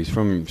around here. He's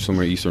from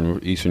somewhere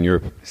Eastern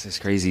Europe. This is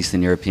crazy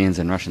Eastern Europeans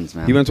and Russians,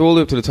 man. He went all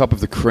the way up to the top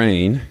of the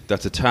crane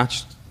that's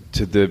attached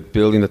to the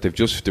building that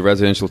the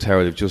residential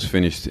tower they've just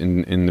finished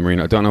in the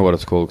marina. I don't know what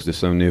it's called because it's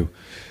so new.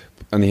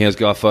 And he has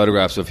got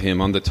photographs of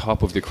him on the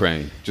top of the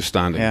crane, just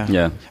standing.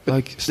 Yeah.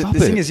 Like, the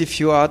thing is, if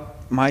you are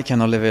at my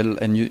kind of level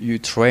and you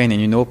train and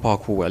you know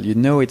parkour well, you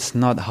know it's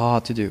not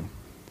hard to do.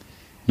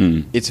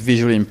 It's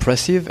visually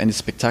impressive and it's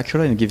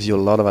spectacular and it gives you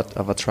a lot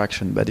of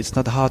attraction, but it's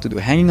not hard to do.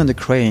 Hanging on the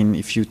crane,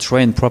 if you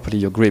train properly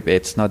your grip,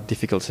 it's not a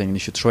difficult thing.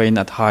 If you train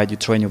at height, you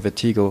train your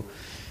vertigo.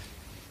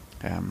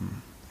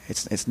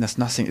 It's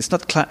nothing. It's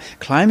not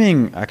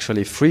climbing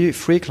actually.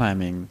 Free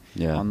climbing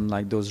on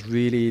like those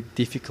really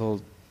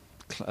difficult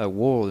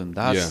wall, and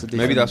that's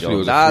maybe that's what he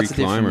was a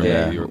free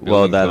climber.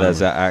 Well,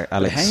 there's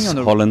Alex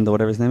Holland or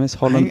whatever his name is.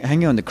 Holland.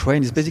 Hanging on the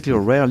crane is basically a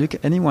rail.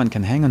 Anyone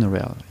can hang on a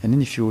rail, and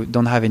then if you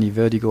don't have any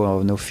vertigo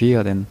or no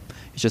fear, then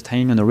you're just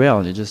hanging on a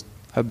rail. You're just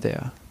up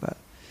there. But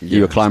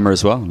you're a climber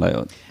as well, like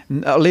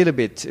a little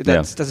bit.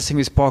 That's the thing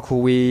with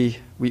parkour.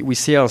 We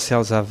see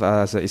ourselves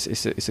as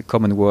it's a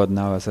common word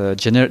now as a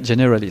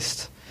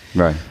generalist,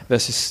 right?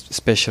 Versus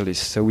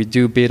specialist. So we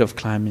do a bit of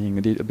climbing,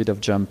 a bit of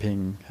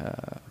jumping.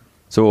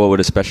 So what would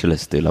a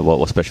specialist do? Like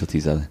what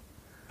specialties are there?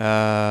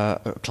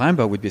 A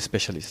climber would be a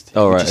specialist.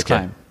 Oh, right. Just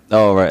climb.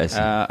 Oh, right. I see.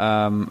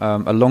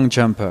 A long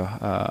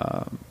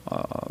jumper,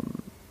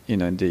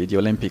 in the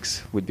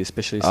Olympics would be a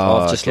specialist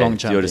of just long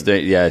jumping. You're just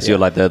doing, you're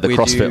like the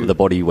CrossFit with the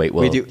body weight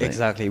world. We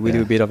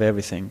do a bit of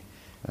everything.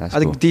 That's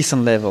at cool. a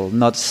decent level,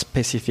 not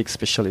specific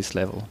specialist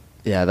level.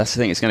 Yeah, that's the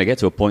thing. It's going to get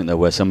to a point, though,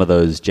 where some of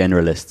those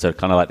generalists are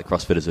kind of like the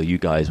CrossFitters or you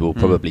guys will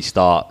probably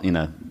start,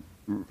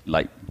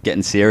 like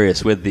getting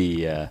serious with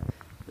the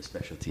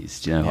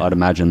specialties. I'd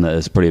imagine that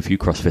there's probably a few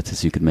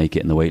CrossFitters who could make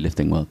it in the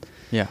weightlifting world.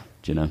 Yeah.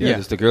 Do you know? Yeah,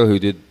 there's the girl who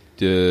did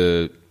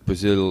the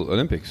Brazil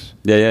Olympics.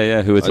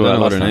 Yeah. Who I don't know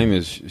what her name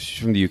is. She's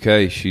from the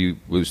UK. She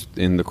was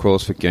in the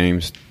CrossFit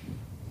Games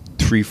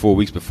 3-4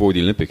 weeks before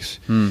the Olympics.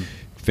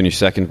 Finished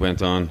second,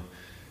 went on.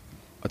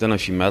 I don't know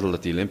if she medaled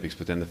at the Olympics,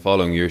 but then the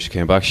following year she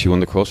came back, she won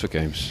the CrossFit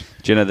Games.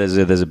 Do you know,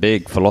 there's a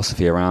big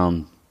philosophy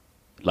around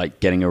like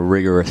getting a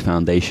rigorous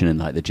foundation in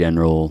like the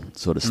general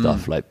sort of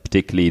stuff, like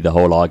particularly the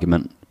whole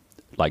argument,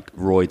 like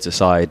roids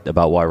aside,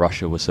 about why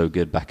Russia was so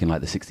good back in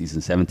like the 60s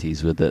and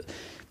 70s, with that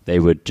they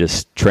would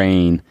just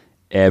train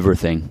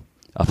everything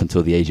up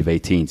until the age of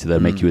 18, so they'll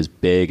make you as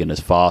big and as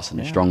fast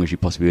and as strong as you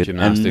possibly would,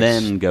 and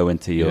then go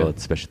into your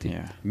specialty.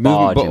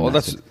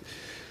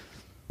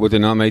 Would they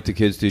not make the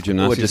kids do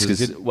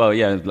gymnastics?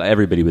 Like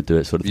everybody would do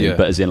it, sort of thing. Yeah.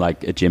 But as in,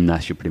 like a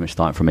gymnast, you're pretty much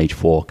starting from age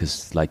 4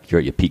 because, like, you're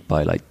at your peak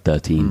by like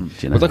 13.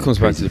 Well, that comes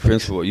back to the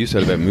principle what you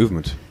said about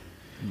movement.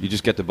 You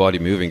just get the body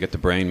moving, get the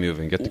brain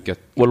moving,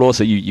 Well,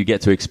 also you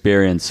get to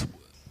experience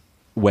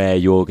where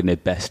you're going to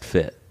best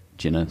fit.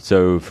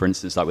 So, for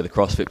instance, like with the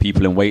CrossFit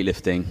people in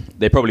weightlifting,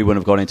 they probably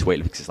wouldn't have gone into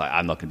weightlifting because it's like,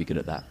 I'm not going to be good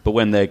at that. But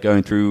when they're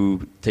going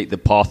through, take the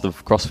path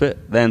of CrossFit,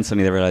 then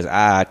suddenly they realize,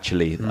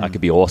 actually, I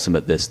could be awesome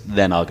at this,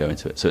 then I'll go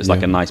into it. So it's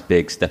like a nice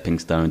big stepping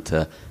stone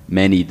to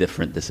many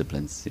different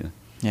disciplines.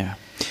 Yeah.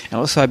 And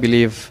also I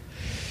believe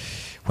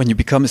when you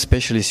become a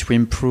specialist, you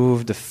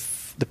improve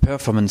the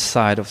performance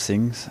side of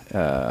things.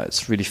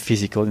 It's really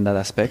physical in that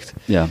aspect.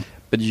 Yeah.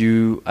 But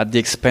you, at the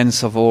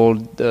expense of all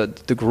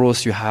the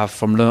growth you have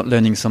from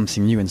learning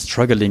something new and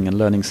struggling and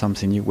learning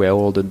something new, where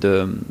all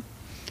the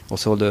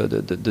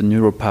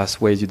neural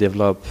pathways you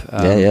develop.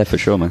 For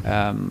sure,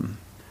 man.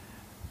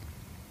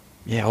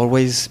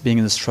 Always being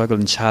in a struggle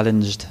and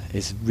challenged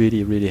is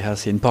really, really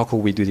healthy. In parkour,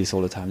 we do this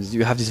all the time.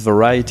 You have this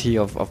variety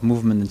of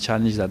movement and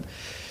challenge that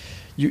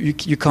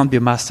you can't be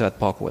a master at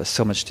parkour. There's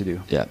so much to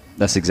do. Yeah,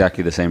 that's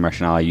exactly the same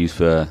rationale I use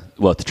to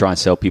try and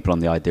sell people on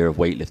the idea of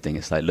weightlifting.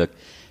 It's like, look,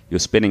 your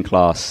spinning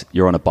class,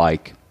 you're on a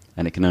bike,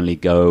 and it can only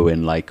go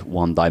in like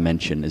one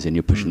dimension, as in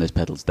you're pushing those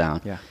pedals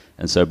down. Yeah.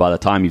 And so by the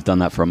time you've done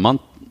that for a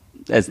month,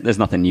 there's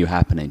nothing new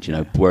happening,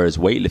 Whereas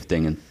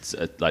weightlifting and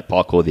like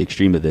parkour, the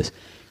extreme of this,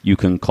 you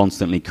can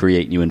constantly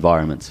create new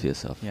environments for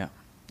yourself. Yeah.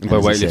 And by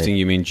weightlifting,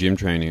 you mean gym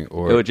training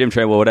or gym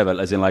training or whatever,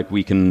 as in like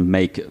we can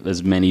make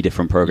as many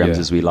different programs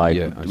as we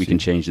like. We can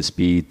change the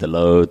speed, the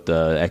load,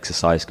 the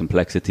exercise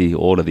complexity,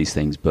 all of these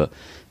things. But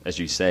as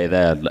you say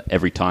there,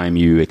 every time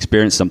you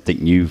experience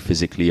something new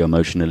physically,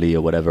 emotionally,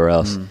 or whatever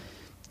else,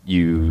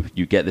 you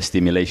get the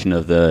stimulation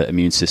of the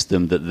immune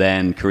system that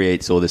then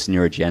creates all this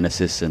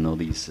neurogenesis and all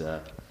these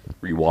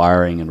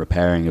rewiring and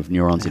repairing of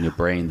neurons in your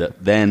brain that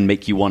then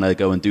make you want to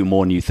go and do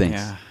more new things.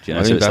 So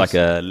it's like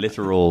a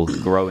literal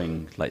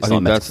growing. Like, I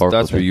think that's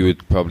where you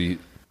would probably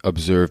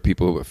observe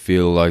people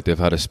feel like they've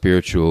had a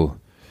spiritual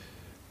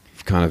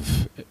kind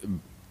of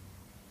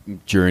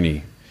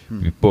journey.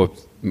 But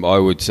I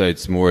would say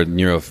it's more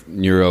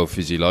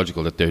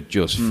neurophysiological, that they're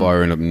just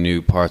firing up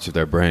new parts of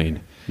their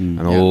brain,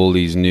 and all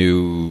these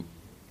new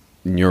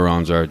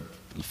neurons are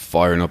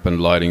firing up and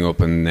lighting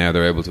up, and now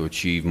they're able to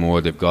achieve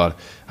more. They've got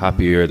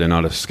happier. They're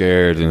not as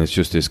scared, and it's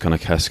just this kind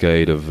of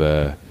cascade of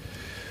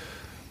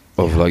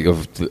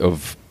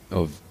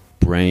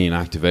brain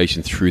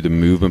activation through the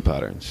movement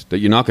patterns that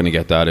you're not going to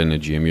get that in a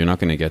gym. You're not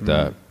going to get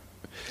that.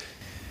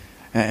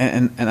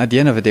 And at the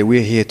end of the day,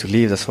 we're here to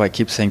live. That's why I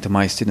keep saying to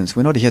my students,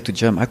 we're not here to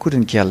jump. I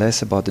couldn't care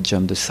less about the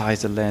jump, the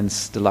size, the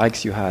length, the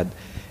likes you had.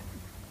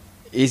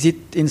 Is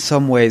it in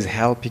some ways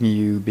helping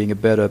you being a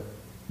better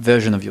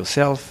version of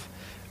yourself,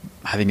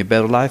 having a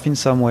better life in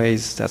some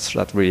ways?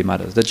 That really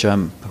matters. The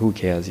jump, who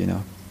cares, you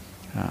know?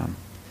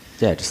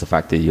 Yeah, just the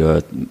fact that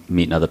you're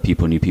meeting other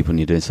people, new people, and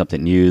you're doing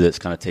something new that's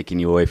kind of taking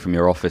you away from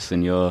your office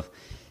and your,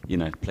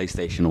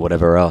 PlayStation or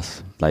whatever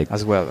else. Like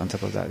as well, on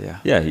top of that, yeah.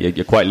 Yeah,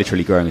 you're quite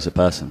literally growing as a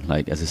person.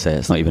 Like, as I say,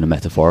 it's not even a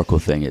metaphorical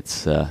thing.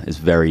 It's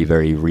very,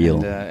 very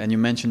real. And you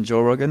mentioned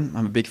Joe Rogan.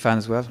 I'm a big fan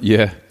as well.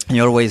 Yeah. And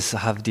you always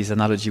have this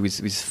analogy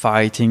with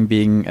fighting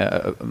being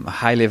a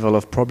high level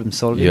of problem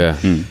solving. Yeah.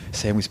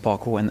 Same with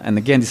parkour. And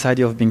again, this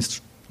idea of being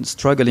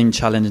struggling,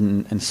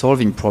 challenging, and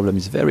solving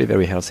problems is very,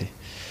 very healthy.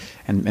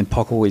 And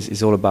parkour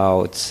is all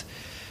about,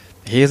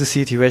 here's the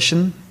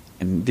situation,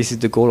 and this is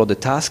the goal of the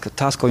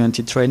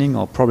task-oriented training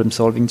or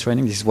problem-solving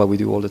training. This is what we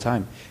do all the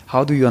time.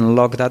 How do you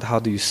unlock that? How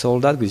do you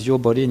solve that with your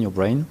body and your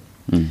brain?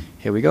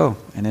 Here we go.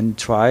 And then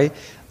try,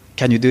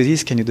 can you do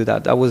this? Can you do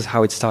that? That was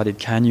how it started.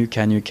 Can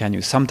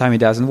you? Sometimes it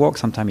doesn't work.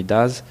 Sometimes it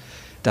does.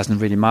 Doesn't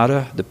really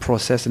matter. The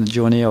process and the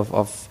journey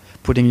of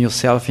putting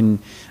yourself in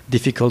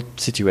difficult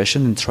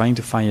situation and trying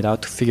to find it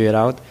out, to figure it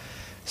out,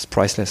 is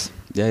priceless.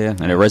 Yeah,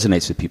 and it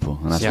resonates with people,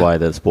 and that's why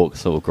the sport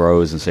sort of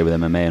grows, and say with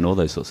MMA and all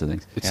those sorts of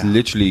things. It's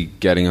literally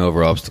getting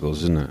over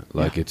obstacles, isn't it?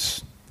 Like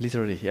it's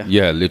literally,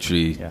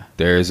 literally. Yeah.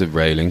 There's a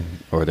railing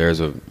or there's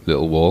a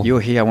little wall.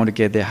 You're here. I want to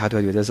get there. How do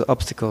I do it? There's an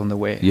obstacle in the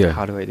way. Yeah.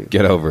 How do I do it?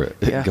 Get over it.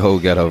 Yeah. Go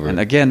get over it. And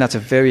again, that's a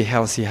very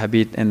healthy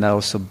habit, and that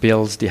also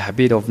builds the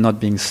habit of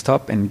not being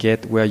stopped and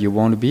get where you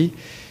want to be.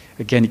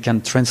 Again, it can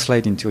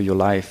translate into your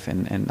life,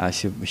 and I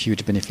see a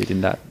huge benefit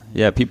in that.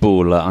 Yeah,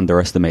 people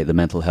underestimate the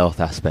mental health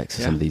aspects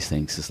of some of these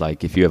things. It's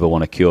like, if you ever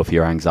want a cure for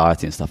your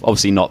anxiety and stuff,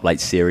 obviously not like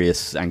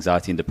serious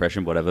anxiety and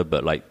depression, whatever,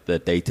 but like the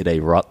day-to-day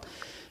rut,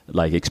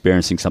 like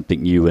experiencing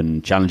something new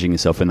and challenging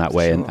yourself in that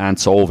way, and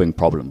solving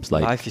problems.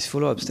 Like, life is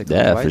full of obstacles.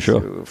 Yeah, right? for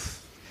sure.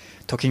 So,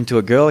 talking to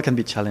a girl can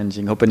be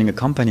challenging. Opening a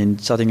company and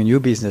starting a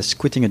new business,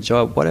 quitting a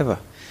job, whatever.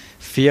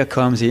 Fear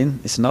comes in.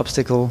 It's an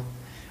obstacle.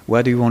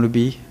 Where do you want to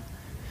be?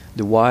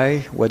 The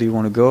why, where do you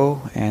want to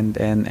go, and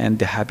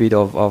the habit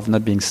of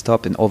not being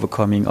stopped and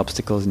overcoming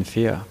obstacles and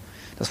fear.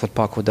 That's what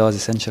parkour does,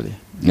 essentially.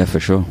 Yeah, for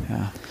sure.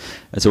 Yeah.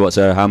 And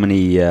so how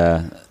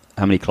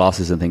many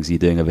classes and things are you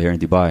doing over here in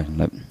Dubai?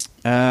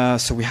 Like,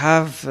 so we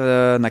have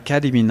an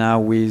academy now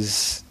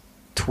with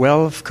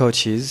 12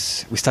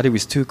 coaches. We started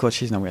with 2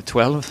 coaches, now we're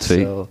 12.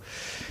 Sweet. So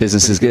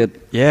business is good.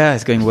 Yeah,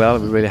 it's going well.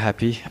 We're really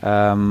happy.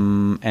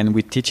 And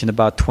we teach in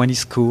about 20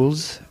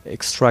 schools,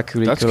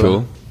 extracurricular. That's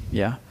cool.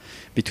 Yeah.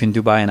 Between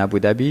Dubai and Abu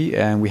Dhabi,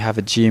 and we have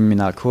a gym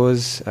in Al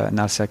Quoz, Al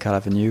Serkal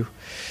Avenue,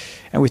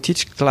 and we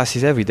teach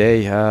classes every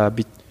day,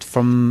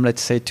 from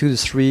let's say 2 to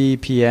 3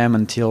 p.m.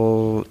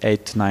 until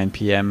 8 to 9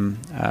 p.m.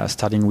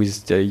 Starting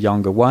with the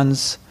younger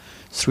ones,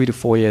 3 to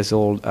 4 years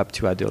old, up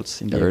to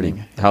adults in the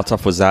evening. How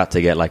tough was that to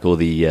get like all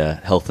the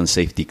health and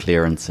safety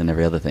clearance and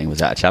every other thing? Was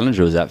that a challenge,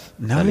 or was that?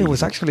 No, it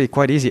was actually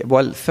quite easy.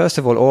 Well, first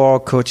of all our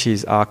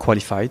coaches are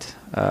qualified.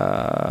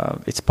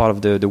 It's part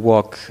of the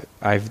work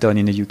I've done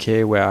in the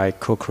UK, where I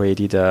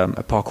co-created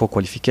a parkour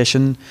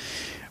qualification,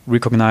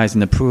 recognized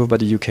and approved by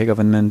the UK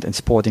government and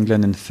Sport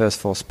England and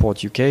First for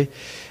Sport UK,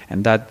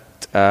 and that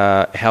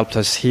helped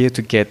us here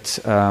to get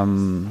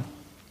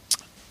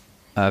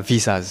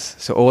visas.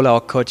 So all our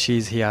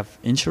coaches here have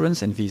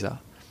insurance and visa,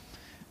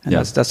 and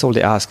that's all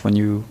they ask when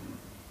you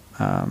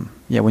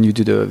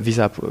do the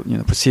visa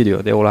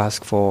procedure. They all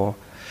ask for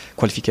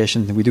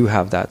qualifications, and we do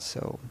have that.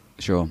 So.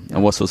 Sure. Yeah.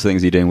 And what sorts of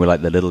things are you doing with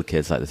like the little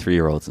kids, like the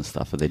 3-year-olds and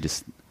stuff? Are they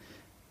just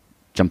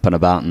jumping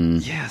about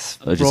and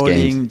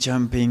rolling,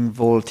 jumping,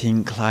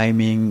 vaulting,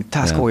 climbing,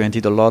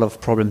 task-oriented, a lot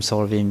of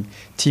problem-solving,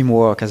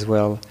 teamwork as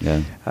well.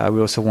 Yeah. We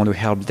also want to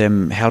help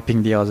them,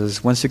 helping the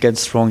others. Once you get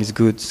strong, it's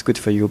good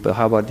for you. But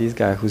how about this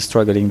guy who's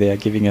struggling there,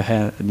 giving a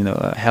hand,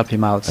 help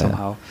him out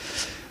somehow.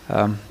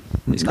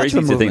 It's crazy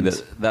to think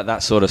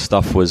that sort of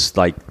stuff was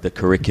like the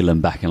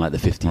curriculum back in like the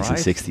 50s and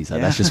 60s.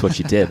 Like, that's just what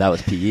you did. That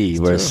was PE.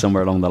 Whereas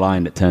somewhere along the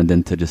line, it turned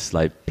into just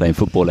like playing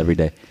football every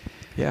day.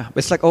 Yeah, but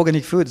it's like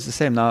organic food. It's the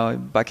same now.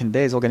 Back in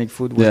days, organic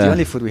food was the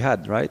only food we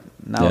had, right?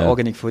 Now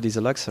organic food is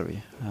a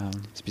luxury.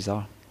 It's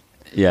bizarre.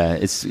 Yeah,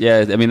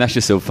 I mean, that's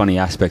just a funny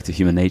aspect of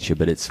human nature.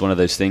 But it's one of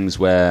those things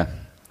where,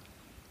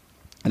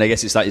 and I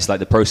guess it's like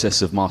the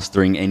process of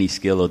mastering any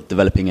skill or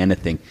developing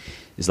anything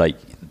is like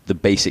the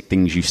basic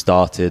things you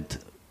started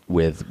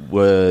with,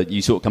 where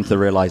you sort of come to the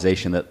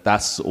realization that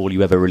that's all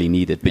you ever really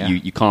needed, but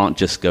you can't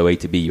just go A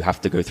to B. You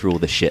have to go through all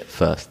the shit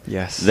first,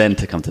 then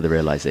to come to the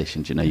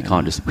realization. You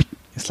can't just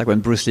It's like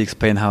when Bruce Lee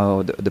explained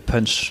how the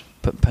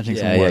punching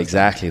Yeah,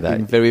 exactly that.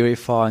 Going very, very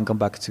far and come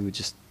back to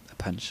just a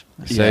punch.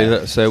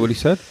 Say what he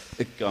said.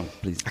 Go on,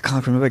 please. I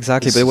can't remember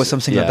exactly, but it was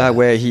something like that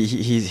where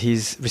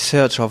his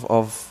research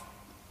of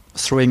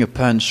throwing a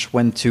punch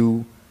went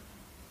to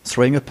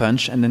throwing a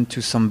punch and then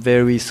to some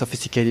very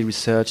sophisticated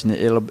research and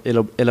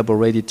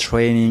elaborated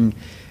training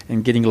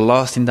and getting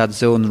lost in that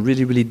zone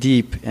really, really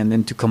deep, and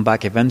then to come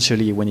back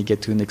eventually when you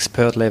get to an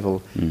expert level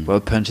where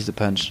a punch is a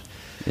punch.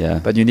 Yeah.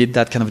 But you need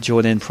that kind of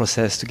Jordan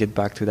process to get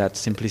back to that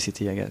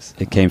simplicity, I guess.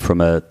 It came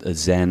from a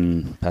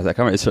Zen. I can't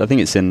remember. I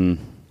think it's in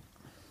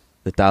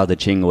the Tao Te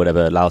Ching or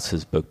whatever, Lao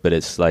Tzu's book. But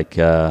it's like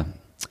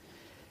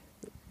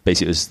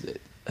basically,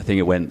 I think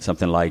it went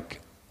something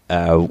like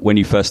when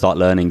you first start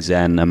learning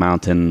Zen, a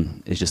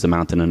mountain is just a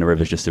mountain and a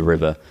river is just a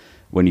river.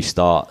 When you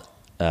start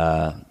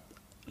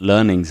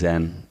learning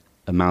Zen,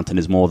 a mountain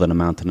is more than a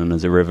mountain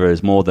and a river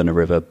is more than a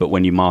river. But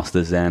when you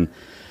master Zen,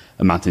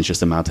 a mountain is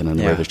just a mountain and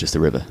a river is just a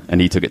river.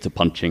 And he took it to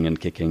punching and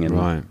kicking. And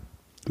right.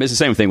 But it's the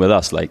same thing with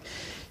us. Like,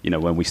 you know,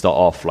 when we start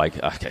off,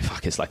 like, okay,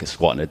 fuck, it's like a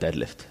squat and a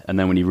deadlift. And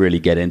then when you really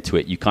get into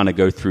it, you kind of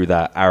go through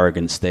that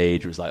arrogant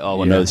stage where it's like, oh,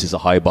 well, no, this is a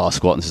high bar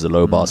squat, and this is a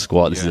low bar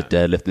squat, this is a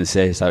deadlift, and this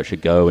is how it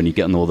should go. And you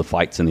get in all the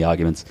fights and the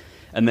arguments.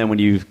 And then when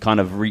you kind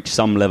of reach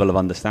some level of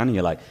understanding,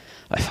 you're like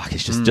fuck,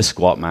 it's just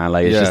squat, man.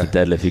 Like, it's just a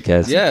deadlift. Who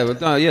cares? Yeah, but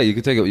no, you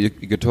could take it. You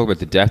could talk about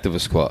the depth of a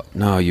squat.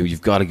 No,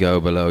 you've got to go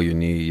below your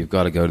knee. You've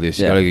got to go to this.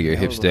 You got to get your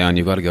hips down.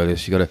 You've got to go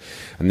this. You got to,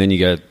 and then you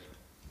get.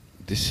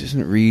 This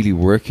isn't really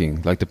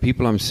working. Like, the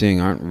people I'm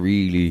seeing aren't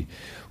really.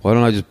 Why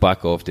don't I just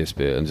back off this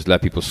bit and just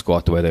let people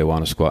squat the way they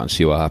want to squat and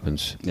see what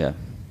happens? Yeah.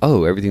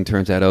 Oh, everything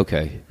turns out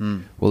okay.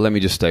 Well, let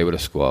me just stay with a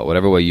squat.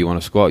 Whatever way you want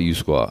to squat, you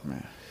squat.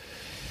 Yeah.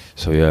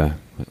 So yeah,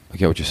 I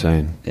get what you're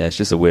saying. Yeah, it's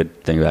just a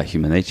weird thing about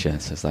human nature.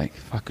 It's just like,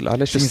 fuck,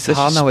 let's just. It's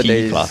hard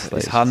nowadays.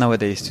 It's hard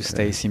nowadays to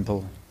stay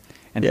simple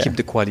and keep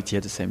the quality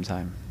at the same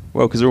time.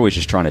 Well, because we're always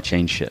just trying to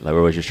change shit. Like, we're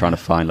always just trying to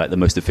find like the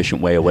most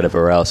efficient way or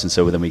whatever else, and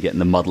so then we get in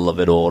the muddle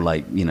of it all.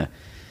 Like, you know,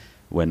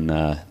 when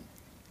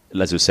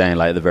Les was saying,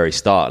 like, at the very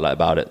start, like,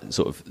 about it,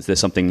 sort of, there's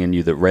something in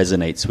you that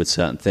resonates with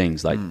certain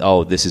things. Like,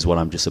 oh, this is what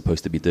I'm just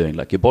supposed to be doing.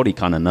 Like, your body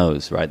kind of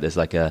knows, right? There's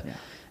like an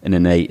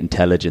innate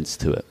intelligence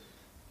to it,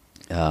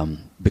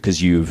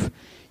 because you've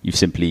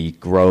simply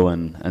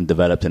grown and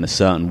developed in a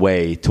certain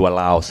way to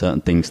allow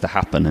certain things to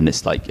happen. And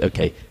it's like,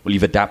 okay, well,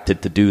 you've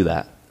adapted to do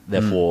that.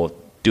 Therefore,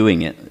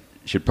 doing it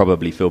should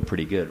probably feel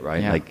pretty good,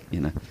 right? Yeah. Like, you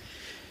know.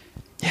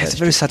 Yeah, it's a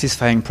very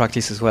satisfying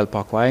practice as well,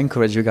 parkour. I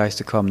encourage you guys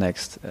to come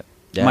next.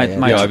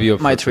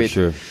 My treat.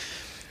 Sure.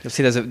 You'll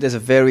see there's a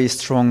very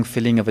strong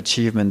feeling of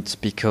achievement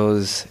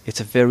because it's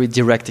a very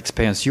direct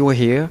experience. You're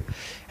here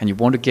and you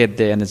want to get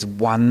there, and there's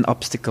one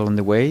obstacle in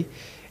the way.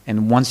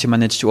 And once you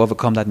manage to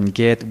overcome that and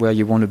get where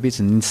you want to be, it's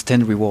an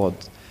instant reward.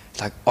 It's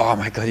like, oh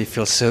my God, it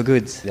feels so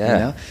good. Yeah. You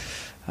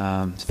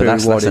know? But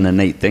that's an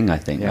innate thing, I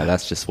think. Yeah. Like,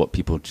 that's just what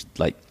people,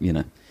 like, you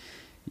know.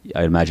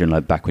 I imagine,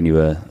 like, back when we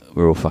were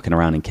all fucking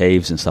around in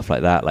caves and stuff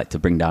like that, like, to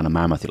bring down a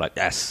mammoth, you're like,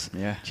 yes.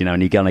 Yeah. You know,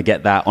 and you're going to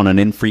get that on an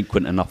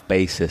infrequent enough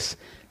basis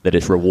that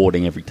it's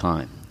rewarding every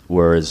time.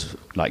 Whereas,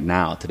 like,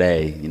 now,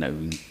 today, you know,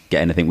 we can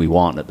get anything we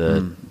want at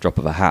the drop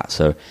of a hat.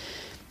 So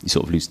you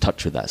sort of lose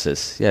touch with that. So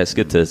it's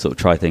good to sort of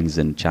try things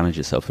and challenge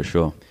yourself, for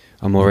sure.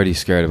 I'm already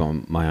scared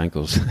about my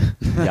ankles.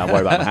 Yeah, I'm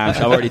worried about my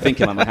hamstring. I'm already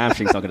thinking like my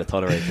hamstring's not going to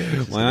tolerate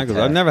it. My ankles.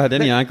 I've never had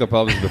any ankle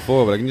problems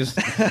before, but I'm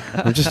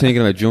just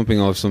thinking about jumping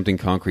off something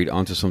concrete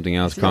onto something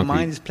else concrete. Your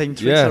mind is playing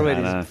tricks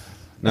already.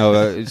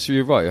 No,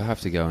 you're right. You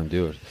have to go and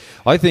do it.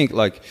 I think,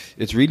 like,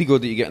 it's really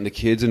good that you're getting the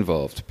kids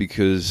involved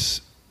because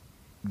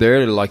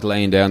they're like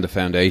laying down the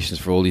foundations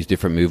for all these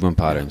different movement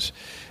patterns.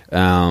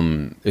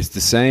 It's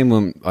the same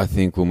when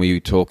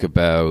we talk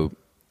about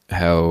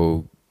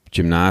how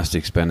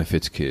gymnastics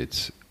benefits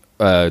kids.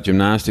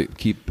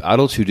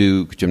 Adults who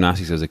do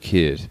gymnastics as a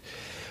kid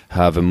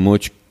have a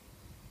much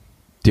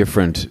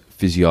different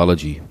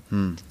physiology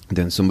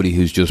than somebody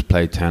who's just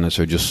played tennis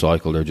or just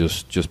cycled or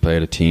just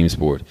played a team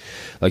sport.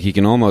 Like, you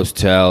can almost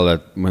tell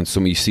that when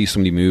you see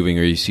somebody moving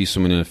or you see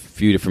someone in a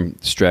few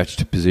different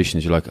stretched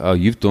positions, you're like, oh,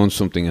 you've done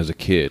something as a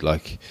kid.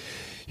 Like,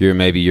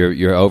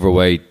 your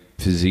overweight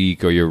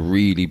physique or your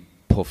really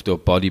puffed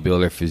up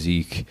bodybuilder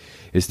physique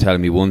is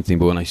telling me one thing,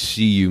 but when I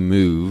see you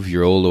move,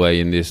 you're all the way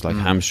in this like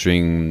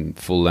hamstring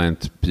full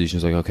length position.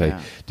 It's like, okay,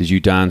 did you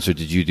dance or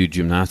did you do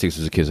gymnastics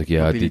as a kid? It's like,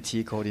 yeah, mobility,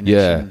 I did. Coordination.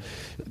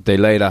 Yeah, they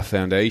lay that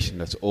foundation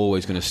that's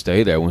always going to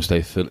stay there once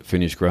they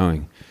finish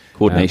growing.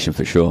 Coordination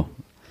for sure.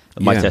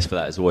 My test for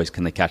that is always,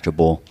 can they catch a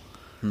ball?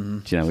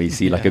 Do you know, where you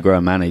see like a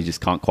grown man, he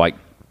just can't quite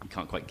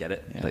get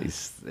it.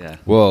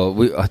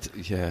 Well,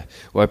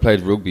 I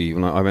played rugby.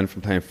 When I went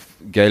from playing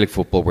Gaelic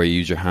football, where you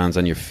use your hands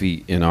and your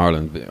feet in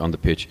Ireland on the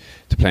pitch,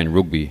 to playing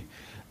rugby.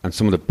 And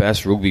some of the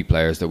best rugby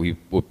players that we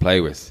would play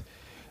with,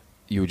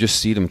 you would just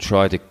see them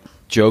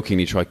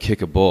jokingly try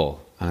kick a ball,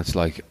 and it's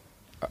like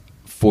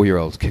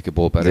 4-year-olds kick a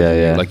ball better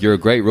than you. Like, you're a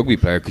great rugby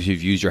player because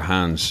you've used your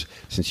hands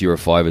since you were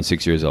 5 and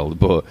 6 years old.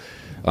 But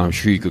I'm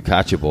sure you could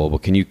catch a ball.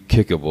 But can you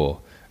kick a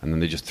ball? And then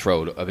they just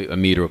throw it a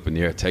meter up in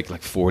the air, take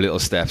like 4 little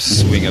steps,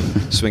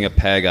 swing a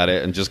peg at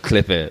it, and just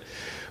clip it.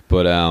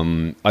 But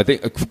I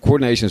think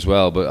coordination as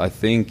well. But I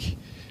think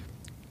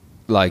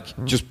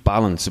like just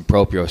balance and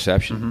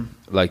proprioception,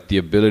 like the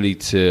ability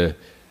to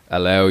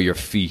allow your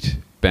feet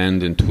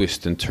bend and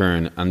twist and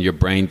turn, and your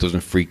brain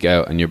doesn't freak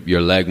out, and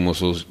your leg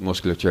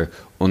musculature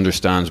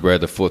understands where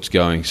the foot's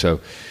going. So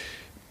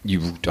I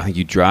think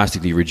you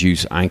drastically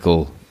reduce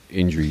ankle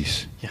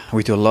injuries. Yeah,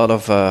 we do a lot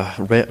of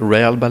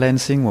rail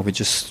balancing, where we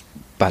just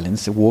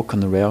walk on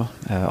the rail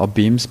or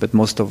beams, but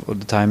most of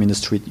the time in the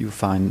street you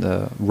find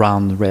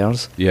round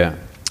rails. Yeah,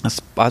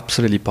 that's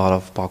absolutely part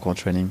of parkour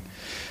training.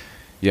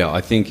 Yeah,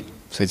 I think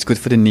so. It's good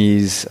for the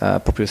knees,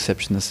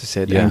 proprioception, as I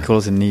said,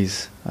 ankles and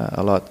knees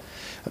a lot.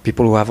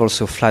 People who have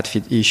also flat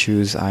feet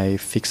issues, I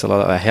fix a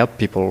lot. I help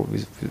people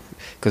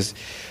because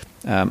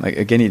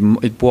again,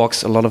 it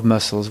works a lot of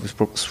muscles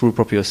through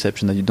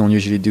proprioception that you don't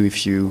usually do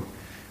if you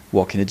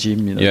walk in a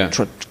gym.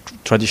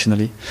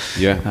 Traditionally.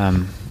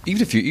 Yeah.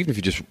 Even if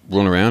you just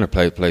run around or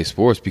play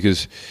sports,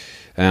 because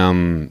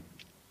I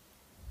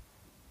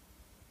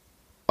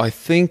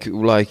think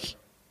like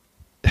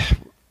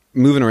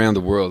moving around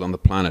the world on the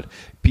planet,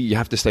 you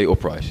have to stay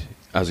upright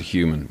as a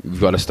human. We've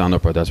got to stand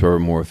upright. That's where we're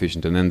more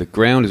efficient. And then the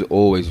ground is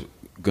always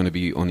going to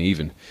be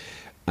uneven,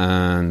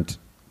 and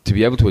to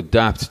be able to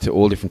adapt to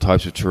all different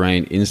types of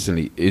terrain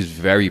instantly is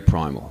very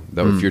primal.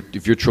 Though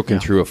if you're trucking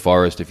through a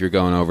forest, if you're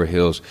going over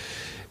hills,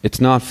 it's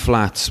not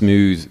flat,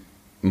 smooth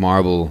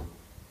marble,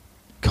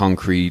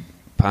 concrete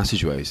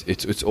passageways.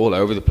 It's all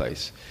over the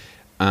place.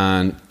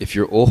 And if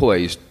you're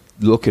always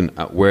looking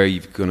at where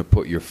you're going to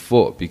put your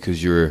foot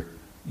because you've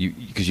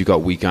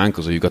got weak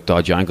ankles or you've got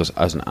dodgy ankles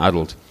as an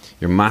adult,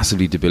 you're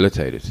massively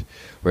debilitated.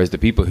 Whereas the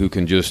people who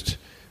can just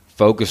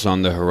focus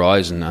on the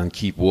horizon and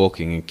keep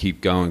walking and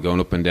keep going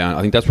up and down,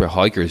 I think that's where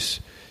hikers,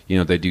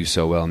 they do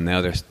so well.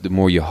 Now the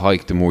more you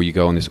hike, the more you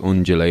go on this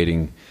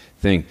undulating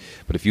thing.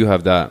 But if you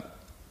have that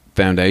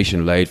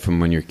foundation laid from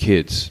when you're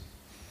kids,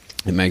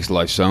 it makes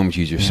life so much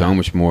easier, so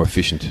much more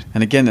efficient.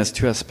 And again, there's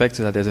two aspects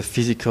to that. There's a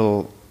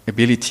physical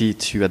ability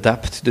to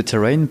adapt to the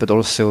terrain, but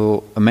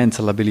also a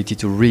mental ability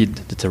to read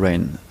the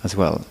terrain as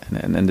well.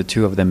 And the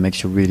two of them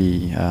makes you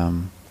really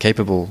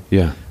capable.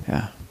 Yeah.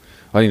 Yeah.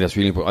 I think that's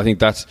really important. I think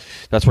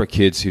that's where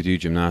kids who do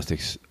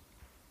gymnastics,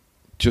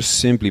 just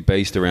simply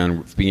based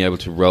around being able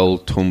to roll,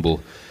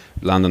 tumble,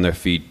 land on their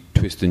feet,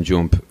 twist and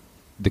jump,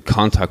 the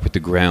contact with the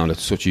ground at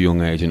such a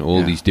young age in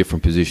all these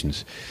different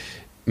positions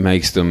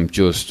makes them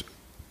just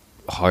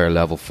higher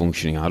level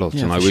functioning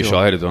adults. And I wish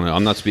I had done it.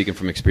 I'm not speaking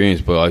from experience,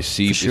 but I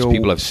see it's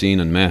people I've seen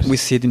and met. We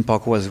see it in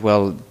parkour as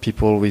well.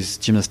 People with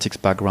gymnastics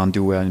background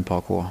do well in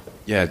parkour.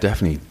 Yeah,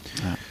 definitely.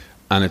 Yeah.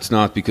 And it's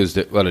not because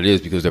it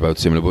is because they're about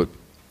similar, but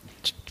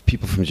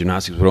people from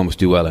gymnastics would almost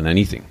do well in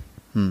anything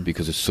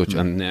because it's such.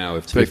 And now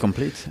it's very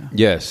complete.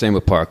 Yeah, same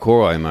with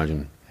parkour. I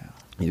imagine.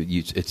 Yeah.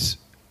 It's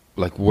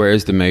like,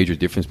 where's the major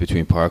difference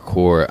between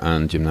parkour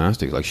and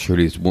gymnastics? Like,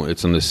 surely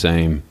it's on the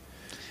same.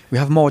 We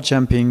have more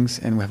jumpings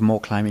and we have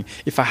more climbing.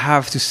 If I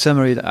have to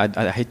summarize it,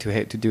 I hate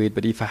to do it,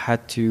 but if I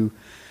had to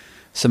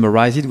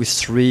summarize it with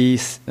three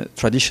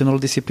traditional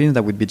disciplines,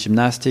 that would be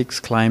gymnastics,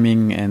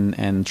 climbing,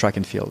 and track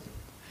and field.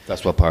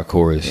 That's what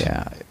parkour is.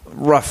 Yeah,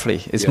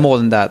 roughly. It's more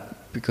than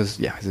that because,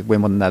 it's way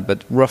more than that.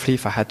 But roughly,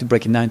 if I had to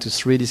break it down into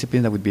three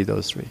disciplines, that would be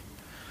those three.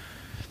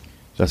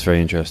 That's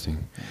very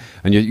interesting.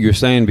 And you're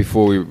saying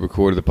before we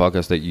recorded the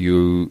podcast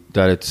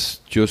that it's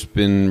just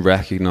been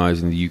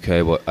recognised in the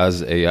UK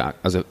as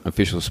an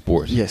official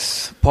sport.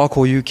 Yes,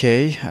 Parkour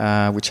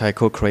UK, which I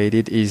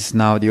co-created, is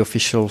now the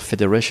official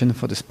federation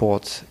for the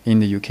sport in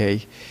the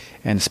UK,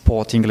 and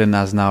Sport England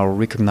has now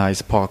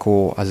recognised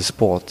parkour as a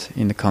sport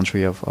in the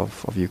country of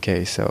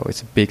UK. So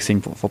it's a big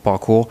thing for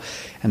parkour,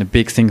 and a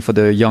big thing for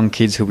the young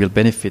kids who will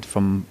benefit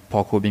from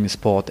parkour being a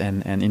sport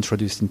and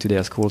introduced into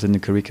their schools in the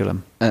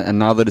curriculum. And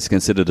now that it's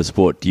considered a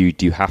sport, do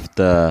you have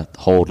to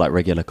hold like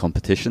regular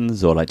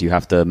competitions, or like do you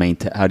have to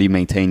how do you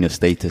maintain your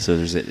status, or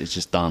is it's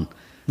just done?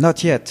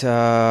 Not yet,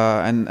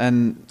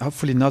 and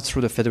hopefully not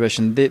through the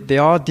federation.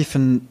 There are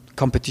different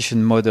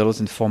competition models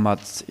and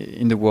formats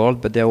in the world,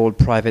 but they're all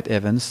private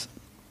events.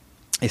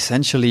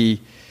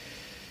 Essentially,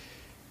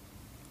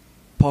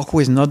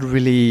 parkour is not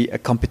really a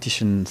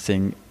competition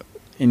thing,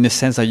 in the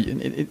sense that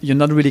you're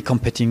not really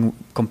competing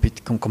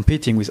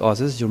with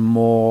others. You're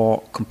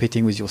more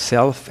competing with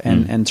yourself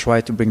and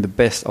try to bring the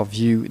best of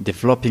you,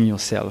 developing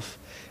yourself.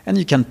 And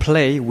you can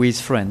play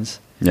with friends.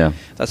 Yeah,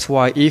 that's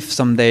why if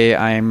someday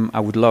I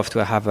would love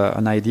to have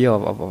an idea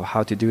of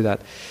how to do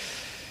that.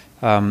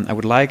 I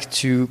would like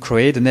to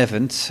create an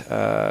event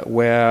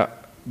where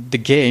the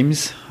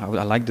games, I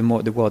like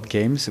the word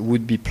games,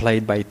 would be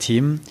played by a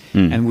team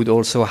and would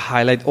also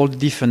highlight all the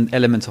different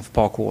elements of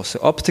parkour. So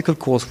obstacle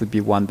course would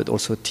be one, but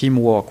also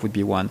teamwork would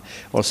be one.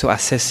 Also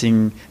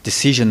assessing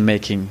decision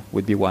making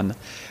would be one.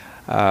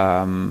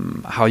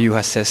 How you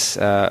assess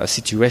a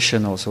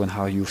situation also, and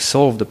how you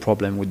solve the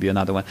problem would be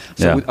another one.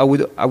 So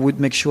I would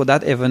make sure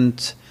that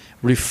event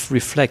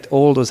reflect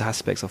all those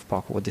aspects of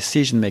parkour: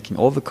 decision making,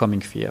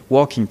 overcoming fear,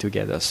 working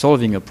together,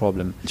 solving a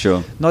problem.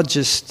 Sure. Not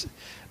just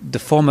the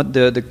format,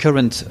 the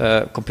current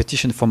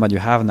competition format you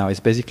have now is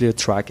basically a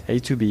track A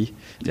to B,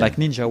 like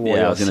Ninja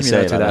Warrior. Yeah, I was going to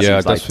similar say to that.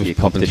 Yeah, that's that's like what the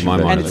popped into my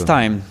competition. mind. And it's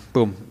time,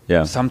 boom.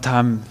 Yeah.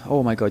 Sometime,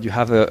 oh my God, you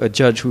have a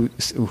judge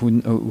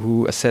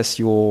who assess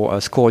your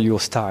score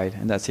your style,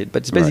 and that's it.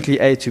 But it's basically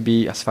A to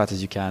B as fast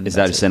as you can. Is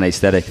that just an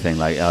aesthetic thing?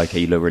 Like, okay,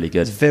 you look really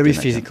good. It's very doing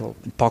that, physical.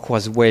 Parkour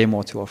has way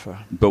more to offer.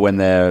 But when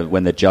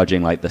they're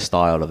judging like the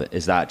style of it,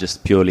 is that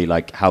just purely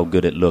like how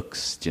good it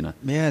looks? Do you know?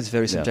 Yeah, it's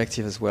very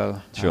subjective as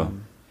well. Sure.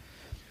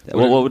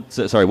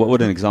 What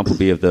would an example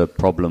be of the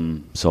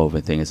problem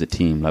solving thing as a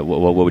team? Like,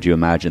 what would you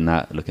imagine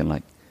that looking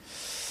like?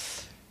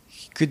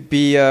 Could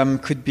be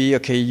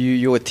okay.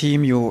 You're a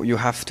team. You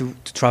have to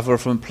travel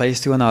from a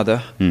place to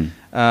another.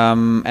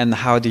 And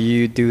how do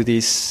you do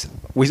this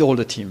with all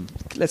the team?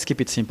 Let's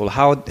keep it simple.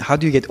 How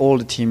do you get all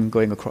the team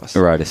going across?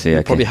 Right, I see.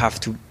 You probably have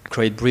to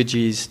create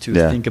bridges to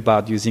think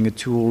about using a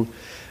tool,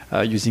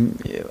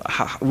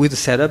 with the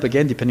setup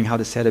again, depending how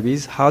the setup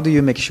is. How do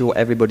you make sure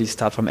everybody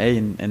start from A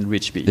and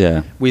reach B?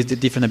 Yeah. With the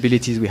different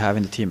abilities we have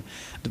in the team,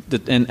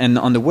 and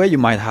on the way you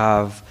might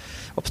have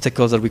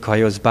obstacles that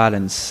requires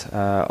balance,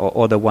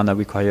 or other one that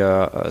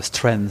require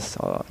strength.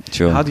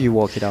 Sure. How do you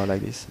work it out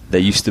like this?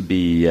 There used to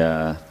be,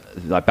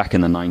 like back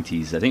in the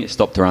 90s, I think it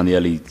stopped around the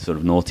early sort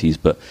of noughties,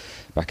 but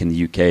back in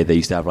the UK, they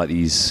used to have like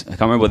these, I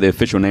can't remember what the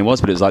official name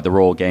was, but it was like the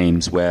Royal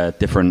Games where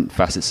different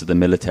facets of the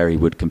military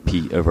would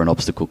compete over an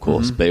obstacle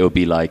course. But it would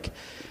be like,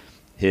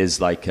 here's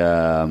like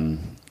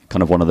kind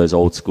of one of those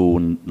old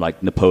school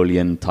like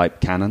Napoleon type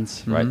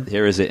cannons, right?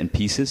 Here is it in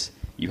pieces.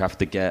 You have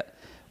to get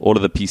all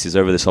of the pieces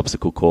over this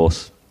obstacle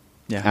course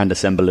and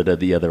assemble it at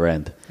the other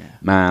end. Yeah.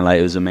 Man, like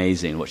it was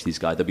amazing. Watch these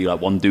guys. There'd be like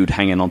one dude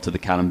hanging onto the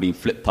cannon being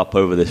flipped up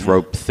over this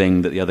rope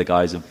thing that the other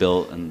guys have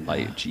built, and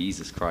like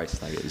Jesus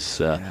Christ, like it was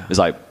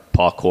like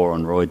parkour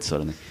on roids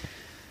sort of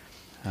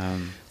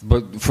thing.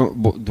 But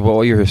from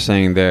what you were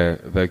saying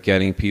there about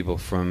getting people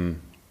from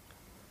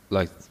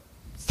like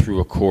through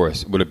a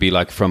course, would it be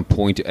like from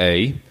point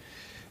A,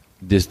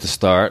 this is the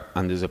start,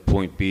 and there's a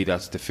point B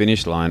that's the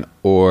finish line,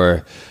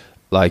 or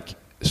like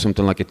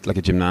something like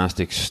a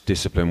gymnastics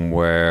discipline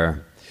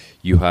where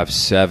you have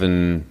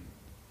the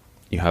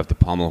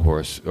pommel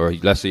horse, or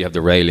let's say you have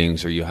the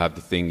railings, or you have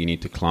the thing you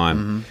need to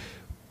climb.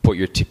 Put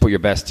your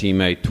best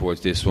teammate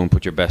towards this one,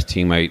 put your best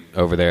teammate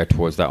over there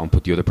towards that one,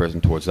 put the other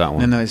person towards that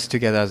one. No, it's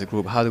together as a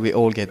group. How do we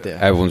all get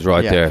there? Everyone's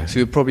right there. So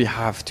you probably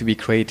have to be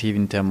creative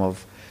in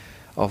terms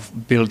of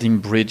building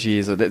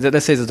bridges.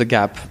 Let's say there's a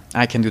gap.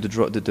 I can do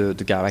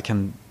the gap.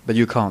 But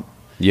you can't.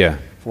 Yeah.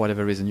 For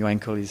whatever reason, your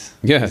ankle is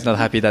not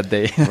happy that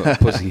day.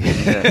 Pussy.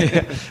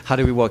 How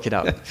do we work it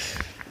out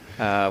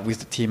with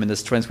the team and the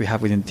strengths we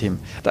have within the team?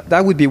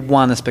 That would be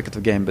one aspect of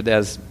the game, but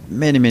there's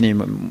many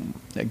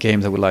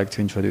games I would like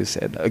to introduce.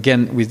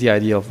 Again, with the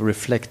idea of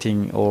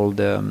reflecting all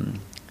the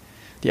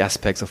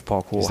aspects of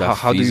parkour.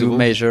 How do you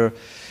measure?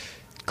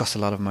 It costs a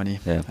lot of money.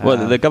 Yeah.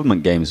 Well, the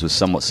government games was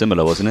somewhat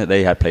similar, wasn't it?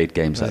 They had played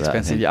games like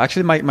expensive. that. Yeah.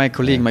 Actually, my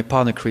colleague, my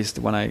partner Chris,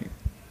 when I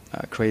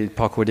created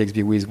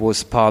ParkourDxb with,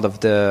 was part of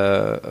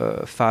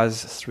the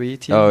Phase 3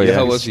 team. Oh,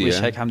 yeah. With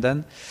Sheikh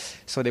Hamdan.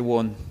 So they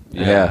won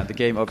the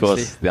game,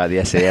 obviously. Of course,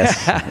 the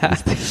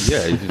SAS.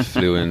 Yeah, you just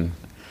flew in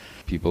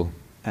people.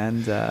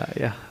 And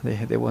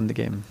they won the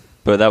game.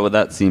 But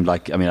that seemed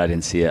like, I mean, I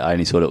didn't see it. I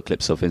only saw little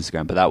clips off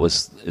Instagram. But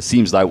it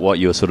seems like what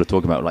you were sort of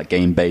talking about, like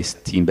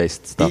game-based,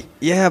 team-based stuff.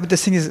 Yeah, but the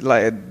thing is,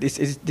 like, this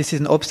is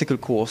an obstacle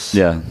course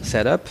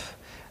setup.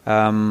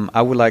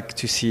 I would like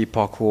to see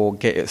parkour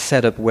get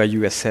set up where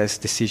you assess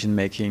decision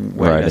making,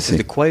 where you assess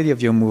the quality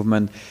of your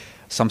movement,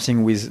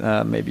 something with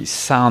maybe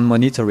sound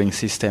monitoring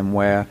system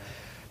where,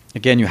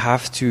 again, you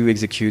have to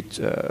execute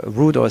a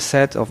route or a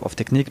set of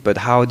technique, but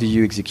how do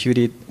you execute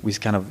it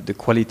with kind of the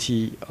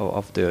quality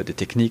of the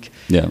technique?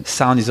 Yeah.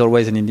 Sound is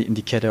always an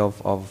indicator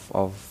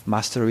of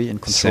mastery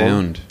and control.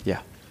 Sound.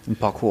 Yeah, in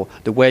parkour.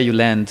 The way you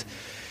land.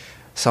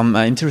 Some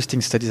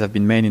interesting studies have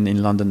been made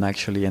in London,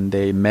 actually, and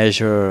they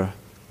measure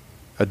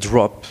a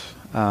drop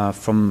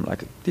from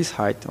like this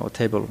height or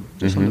table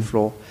just on the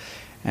floor,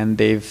 and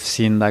they've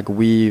seen like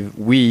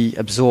we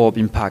absorb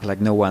impact like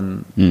no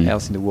one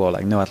else in the world,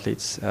 like no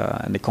athletes,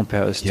 and they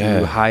compare us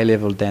to high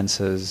level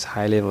dancers,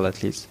 high level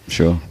athletes.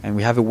 Sure. And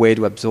we have a way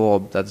to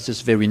absorb that's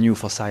just very new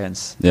for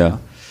science. Yeah.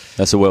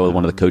 That's one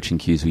of the coaching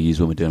cues we use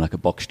when we're doing like a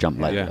box jump.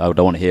 Like I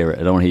don't want to hear it.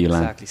 I don't want to hear you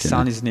land. Exactly.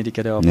 Sound is an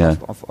indicator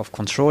of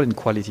control and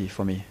quality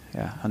for me.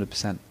 Yeah,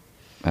 100%.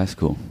 That's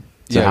cool.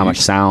 So how much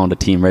sound a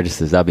team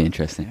registers, that'd be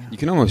interesting. You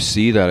can almost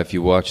see that if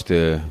you watch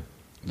the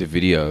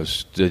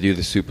videos. They do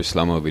the super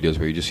slow-mo videos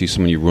where you just see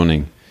somebody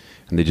running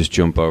and they just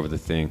jump over the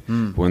thing.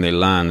 But when they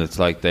land, it's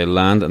like they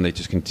land and they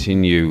just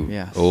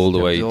continue all the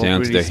way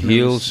down to their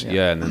heels.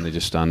 Yeah, and then they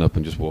just stand up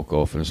and just walk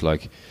off. And it's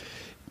like,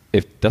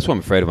 if that's what I'm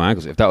afraid of my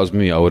ankles. If that was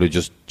me, I would have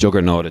just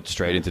juggernauted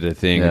straight into the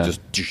thing and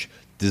just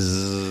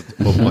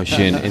up my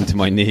shin into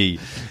my knee.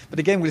 But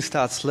the game will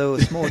start slow,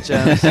 small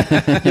jumps.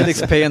 You'll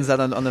experience that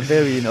on a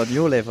very,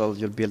 your level.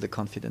 You'll build the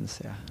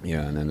confidence.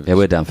 Yeah, and then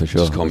we're down for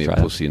sure. Just call me a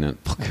pussy and then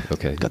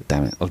okay. God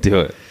damn it, I'll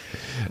do it.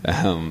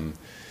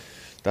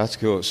 That's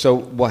cool.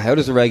 So, how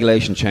does the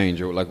regulation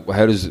change, or like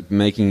how does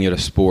making it a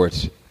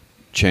sport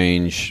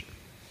change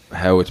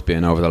how it's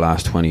been over the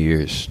last 20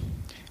 years?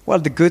 Well,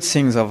 the good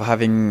things of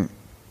having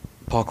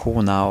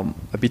parkour now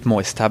a bit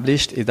more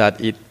established is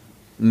that it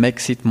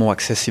makes it more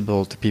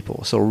accessible to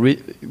people. So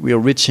we are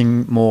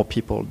reaching more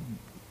people,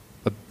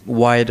 a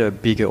wider,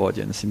 bigger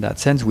audience in that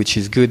sense, which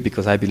is good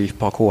because I believe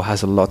parkour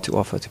has a lot to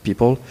offer to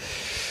people.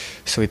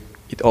 So it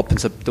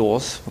opens up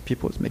doors for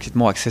people, it makes it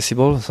more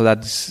accessible. So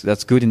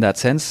that's good in that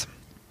sense.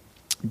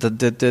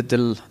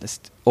 It's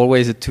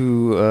always a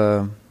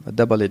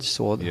double-edged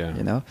sword,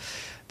 you know.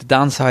 The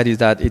downside is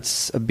that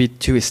it's a bit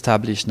too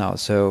established now.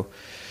 So,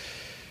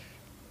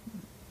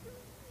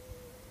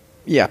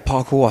 yeah,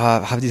 parkour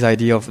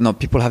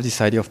people have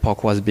this idea of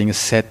parkour as being a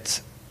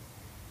set,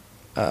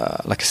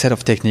 like a set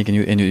of technique,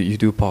 and you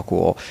do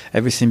parkour.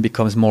 Everything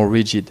becomes more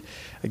rigid.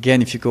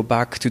 Again, if you go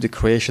back to the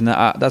creation,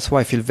 that's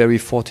why I feel very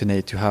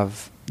fortunate to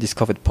have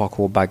discovered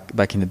parkour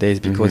back in the days,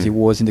 because it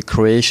was in the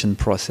creation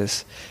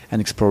process and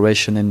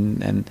exploration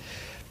and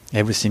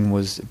everything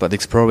was about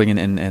exploring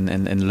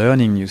and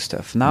learning new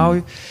stuff.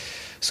 Now,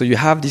 so you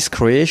have this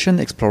creation,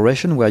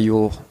 exploration, where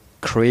you're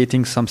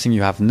creating something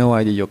you have no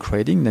idea you're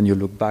creating. Then you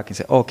look back and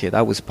say, okay,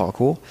 that was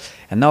parkour.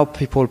 And now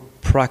people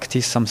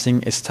practice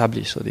something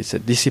established. So it's a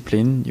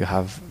discipline. You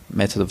have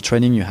method of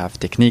training. You have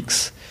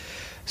techniques.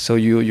 So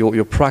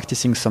you're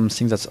practicing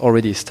something that's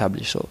already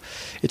established. So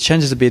it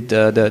changes a bit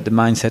the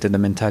mindset and the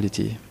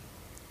mentality.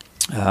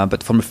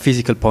 But from a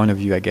physical point of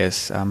view, I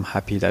guess I'm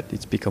happy that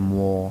it's become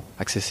more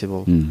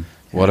accessible.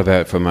 What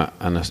about from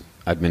an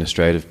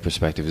administrative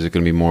perspective? Is it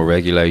going to be more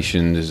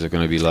regulations? Is it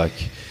going to be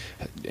like,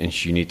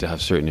 you need to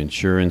have certain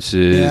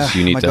insurances? Yeah,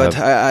 you need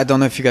I don't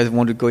know if you guys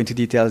want to go into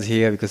details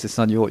here because it's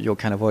not your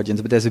kind of audience,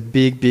 but there's a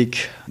big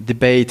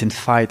debate and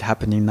fight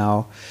happening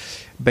now.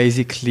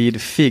 Basically, the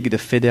FIG, the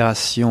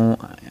Fédération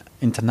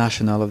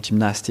Internationale of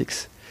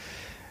Gymnastics,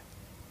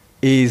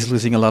 is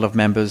losing a lot of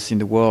members in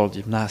the world.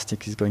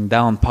 Gymnastics is going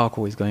down,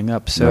 parkour is going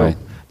up. So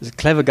there's a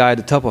clever guy at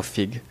the top of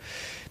FIG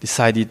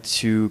decided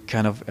to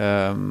kind of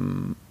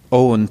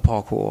own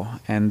parkour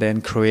and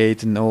then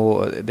create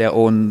their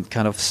own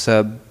kind of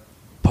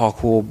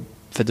sub-parkour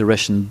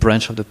federation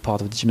branch of the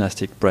part of the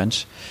gymnastic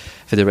branch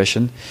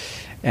federation.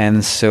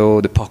 And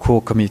so the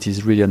parkour community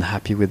is really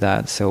unhappy with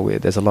that. So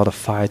there's a lot of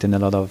fight and a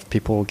lot of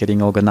people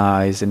getting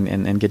organized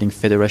and getting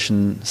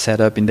federation set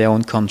up in their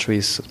own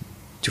countries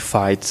to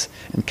fight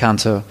and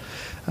counter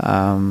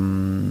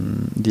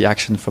the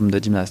action from the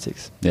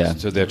gymnastics. Yeah.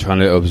 So they're trying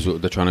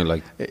to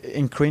like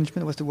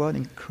infringement. What's the word?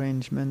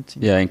 Infringement.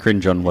 Yeah,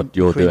 infringe on what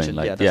you're doing.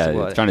 Like,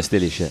 trying to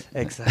steal your shit.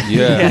 Exactly.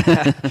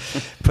 Yeah.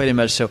 Pretty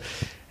much. So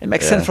it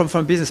makes sense from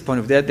a business point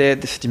of view.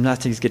 The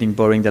gymnastics is getting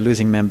boring. They're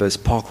losing members.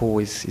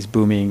 Parkour is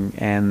booming,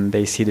 and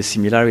they see the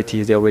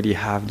similarities. They already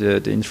have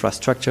the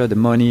infrastructure, the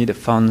money, the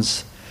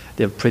funds.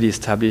 They're pretty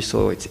established,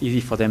 so it's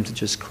easy for them to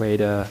just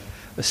create a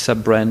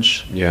sub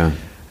branch. Yeah.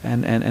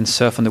 And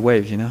surf on the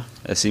wave, you know.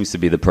 It seems to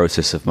be the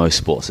process of most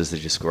sports, is to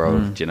just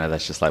grow. You know,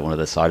 that's just like one of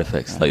the side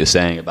effects, like you're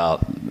saying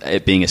about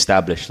it being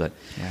established. Like,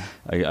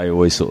 I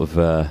always sort of,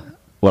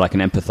 I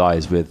can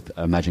empathize with,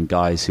 imagine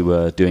guys who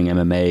were doing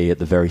MMA at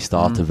the very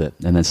start of it,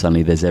 and then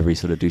suddenly there's every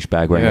sort of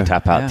douchebag wearing a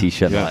tap-out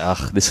T-shirt. Like,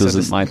 this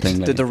wasn't my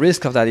thing. The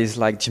risk of that is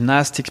like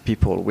gymnastics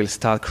people will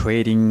start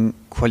creating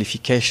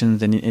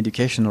qualifications and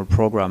educational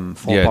program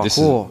for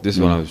parkour. This is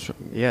what I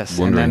was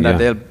wondering. And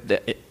then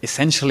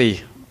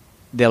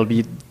they'll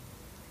be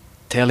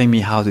telling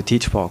me how to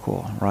teach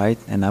parkour, right?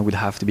 And I would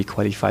have to be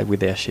qualified with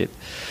their shit,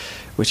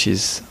 which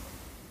is...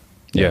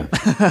 Yeah.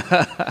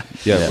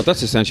 But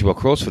that's essentially what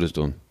CrossFit has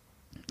done.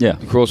 Yeah.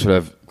 CrossFit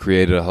have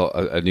created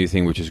a new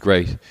thing, which is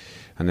great.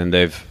 And then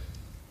they've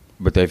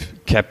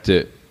kept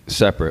it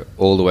separate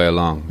all the way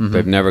along.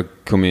 They've never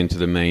come into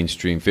the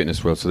mainstream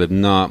fitness world, so they've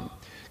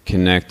not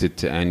connected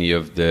to any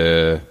of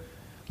the,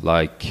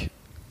 like,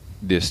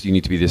 this, you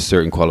need to be this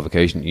certain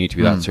qualification, you need to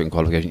be that certain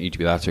qualification, you need to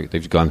be that certain.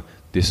 They've gone,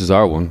 this is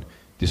our one,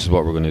 this is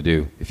what we're going to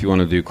do. If you want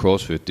to do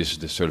CrossFit, this is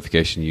the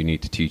certification you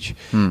need to teach.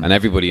 And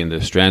everybody in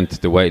the strength,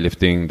 the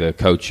weightlifting, the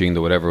coaching,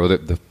 the whatever,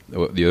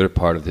 the other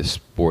part of this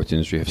sports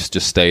industry have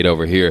just stayed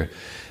over here.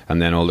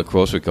 And then all the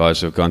CrossFit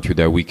guys have gone through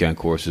their weekend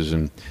courses,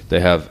 and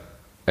they have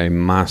a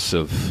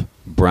massive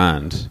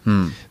brand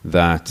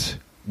that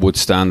would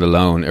stand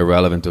alone,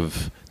 irrelevant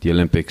of the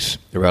Olympics,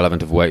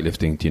 irrelevant of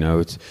weightlifting. You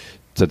know,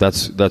 so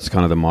that's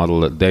kind of the model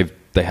that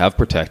they have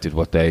protected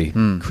what they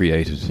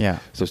created. Yeah.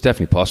 So it's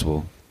definitely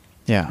possible.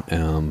 Yeah.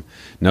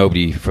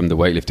 Nobody from the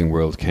weightlifting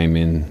world came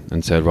in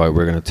and said, right,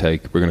 we're going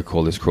to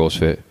call this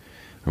CrossFit,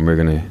 and we're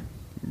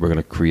going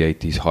to create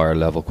these higher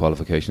level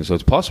qualifications. So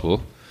it's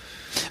possible.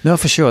 No,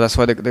 for sure. That's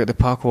why the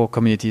parkour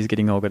community is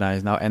getting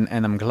organized now, and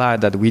I'm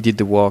glad that we did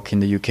the work in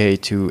the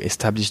UK to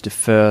establish the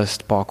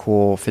first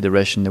parkour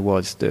federation in the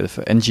world. It's the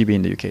NGB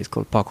in the UK. It's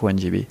called Parkour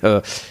NGB.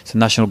 It's a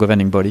national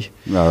governing body.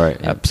 All right.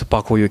 So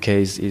Parkour UK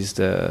is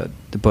the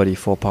body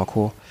for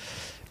parkour.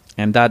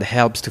 And that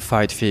helps to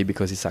fight fear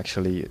because it's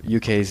actually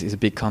UK is a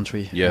big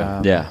country.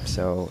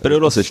 So, but it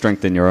would also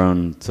strengthen your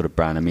own sort of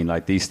brand. I mean,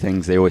 like these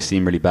things, they always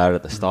seem really bad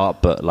at the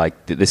start, but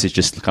like this is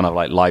just kind of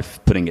like life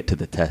putting it to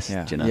the test.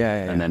 You know?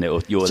 And then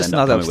you'll just end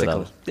up coming obstacle.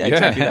 with it.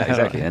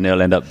 Exactly. And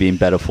it'll end up being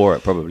better for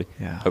it, probably.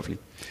 Yeah. Hopefully.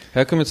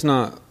 How come it's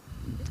not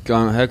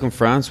gone? How come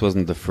France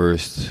wasn't the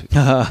first?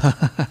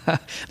 The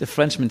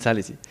French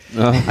mentality.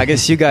 I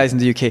guess you guys in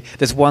the UK.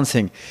 There's one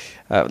thing.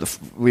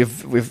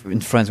 We've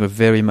in France we're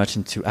very much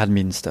into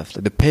admin stuff.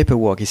 Like the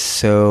paperwork is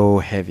so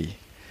heavy,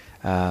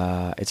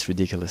 it's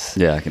ridiculous.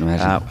 Yeah, I can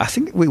imagine. I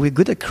think we're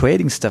good at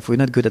creating stuff. We're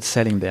not good at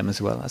selling them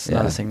as well. That's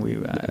another thing.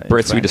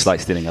 Brits, we just like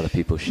stealing other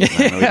people's shit.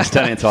 Man. We just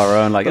turn it into our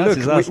own. Like,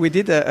 look, we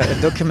did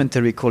a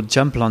documentary called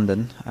Jump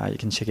London. You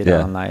can check it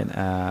out online.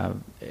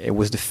 It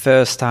was the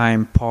first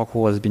time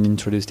parkour has been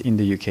introduced in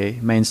the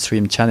UK,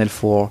 mainstream, Channel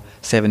 4,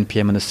 7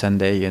 p.m. on a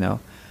Sunday. You know,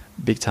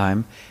 big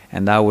time.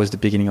 And that was the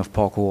beginning of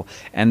parkour.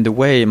 And the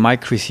way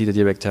Mike Chrissy, the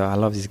director, I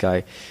love this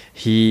guy,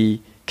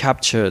 he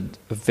captured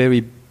a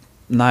very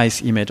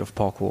nice image of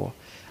parkour.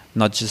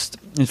 Not just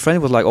in France,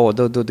 it was like,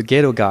 the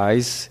ghetto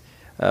guys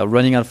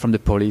running out from the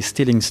police,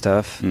 stealing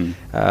stuff.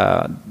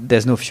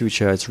 There's no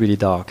future. It's really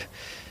dark.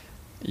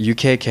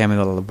 UK came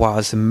and wow,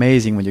 it's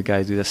amazing what you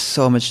guys do. There's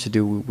so much to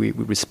do. We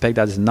respect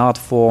that. There's an art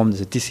form.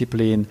 There's a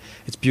discipline.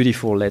 It's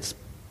beautiful. Let's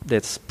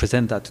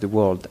present that to the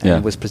world. And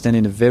it was presented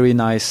in a very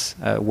nice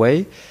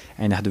way.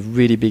 And it had a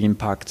really big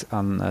impact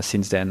on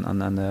since then on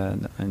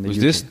the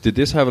UK. Did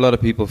this have a lot of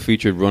people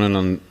featured running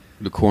on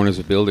the corners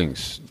of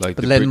buildings, like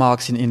the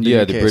landmarks in the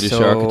UK? The British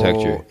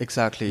architecture.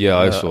 Exactly. Yeah,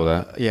 I saw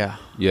that.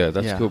 Yeah,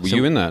 that's cool. Were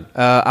you in that?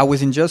 I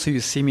was in just so you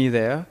see me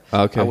there.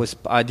 Okay.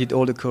 I did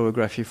all the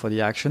choreography for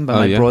the action, but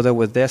my brother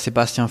was there.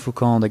 Sébastien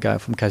Foucan, the guy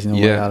from Casino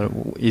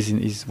Royale,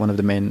 is one of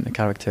the main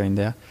characters in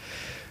there.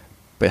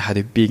 But it had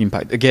a big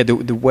impact. Again,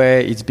 the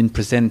way it's been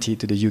presented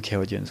to the UK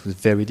audience was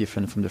very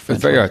different from the French.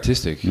 It's very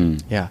artistic.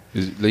 Yeah.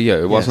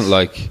 It wasn't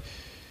like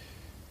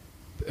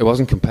it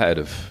wasn't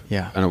competitive.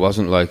 Yeah. And it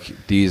wasn't like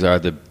these are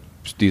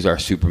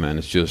Supermen.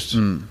 It's just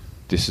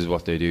this is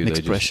what they do. An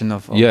expression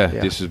of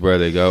this is where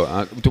they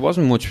go. There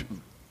wasn't much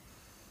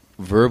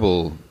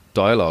verbal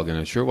dialogue in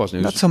it. Sure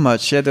wasn't. Not so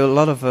much. Yeah, there were a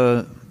lot of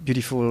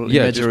beautiful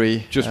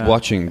imagery. Just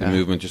watching the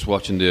movement, just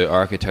watching the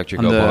architecture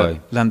go by.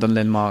 London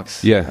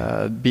landmarks.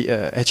 Yeah.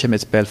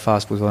 HMS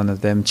Belfast was one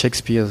of them.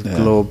 Shakespeare's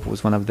Globe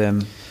was one of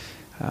them.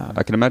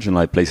 I can imagine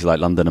like places like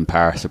London and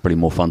Paris are pretty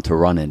more fun to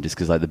run in, just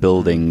because like the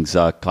buildings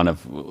are kind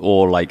of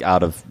all like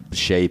out of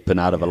shape and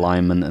out of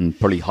alignment, and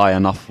probably high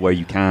enough where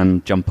you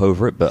can jump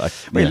over it. But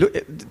look,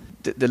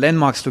 the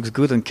landmarks looks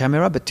good on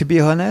camera, but to be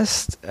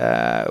honest,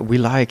 we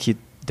like it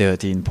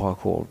dirty in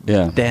parkour.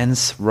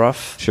 Dense,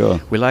 rough.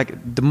 Sure. We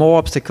like the more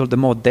obstacle, the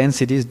more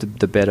dense it is,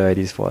 the better it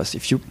is for us.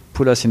 If you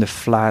put us in a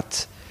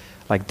flat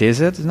like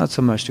desert, it's not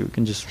so much. You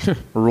can just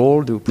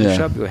roll, do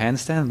push-up, do a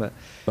handstand, but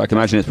I can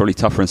imagine it's probably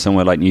tougher in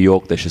somewhere like New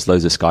York. There's just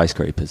loads of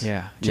skyscrapers.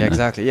 Yeah,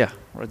 exactly. Yeah.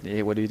 What do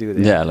you do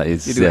there? Yeah, like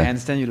you do a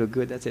handstand, you look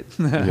good. That's it.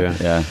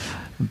 Yeah.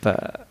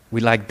 But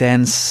we like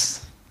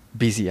dense,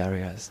 busy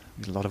areas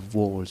with a lot of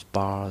walls,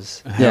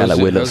 bars. Like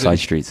weird little side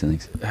streets and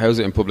things. How's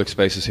it in public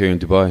spaces here in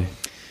Dubai?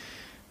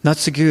 Not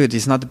so good.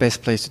 It's not the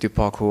best place to do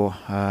parkour.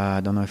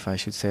 I don't know if I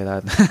should say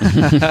that.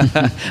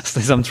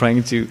 Since I'm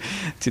trying to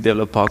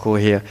develop parkour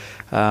here.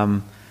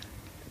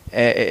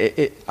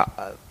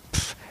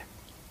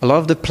 A lot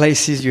of the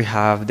places you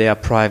have, they are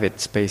private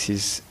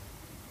spaces.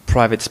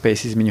 Private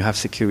spaces mean you have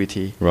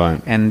security.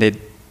 Right. And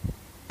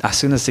as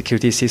soon as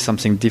security sees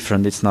something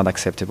different, it's not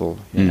acceptable.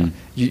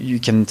 You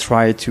can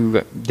try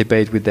to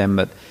debate with them,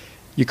 but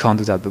you can't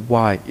do that. But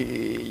why?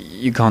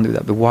 You can't do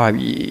that. But why?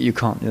 You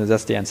can't.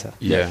 That's the answer.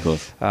 Yeah, of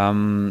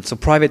course. So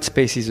private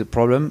space is a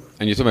problem.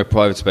 And you're talking about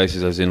private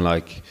spaces as in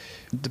like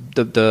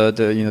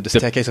the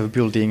staircase of a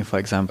building, for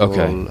example.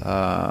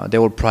 Okay.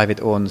 They're all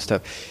private owned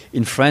stuff.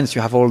 In France,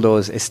 you have all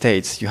those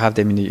estates. You have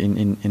them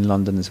in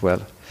London as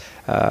well.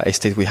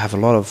 Estates, we have a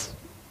lot of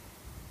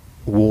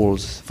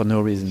walls for no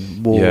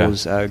reason.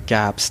 Walls,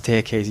 gaps,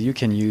 staircases. You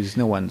can use.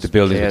 No one. The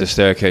buildings with the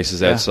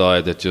staircases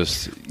outside that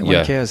just no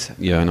one cares.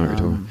 Yeah, I know what you're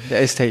talking.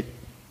 The estate.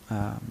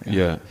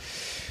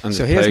 And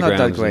so here's not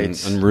that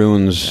great. And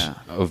ruins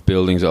of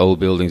buildings, old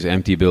buildings,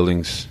 empty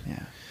buildings.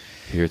 Yeah.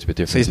 Here it's a bit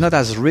different. So it's not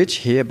as rich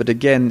here, but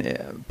again,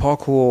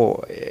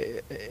 parkour,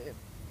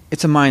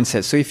 it's a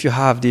mindset. So if you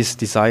have this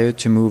desire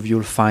to move,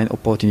 you'll find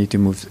opportunity to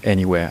move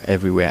anywhere,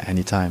 everywhere,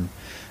 anytime.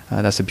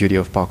 That's the beauty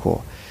of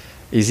parkour.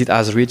 Is it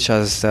as rich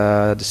as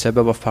the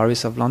suburb of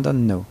Paris of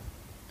London? No.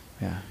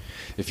 Yeah.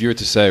 If you were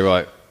to say,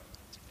 right,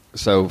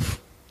 so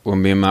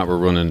when me and Matt were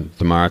running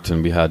the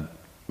marathon, we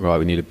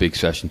need a big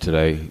session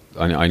today.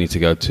 I need to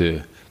go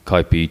to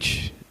Kite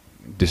Beach.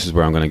 This is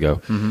where I'm going to go.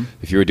 Mm-hmm.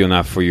 If you were doing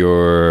that for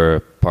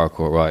your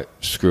parkour, right,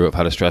 screw up,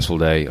 had a stressful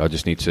day, I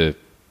just need to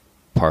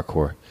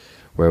parkour.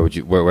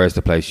 Where's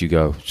the place you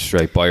go?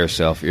 Straight by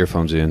yourself,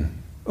 earphones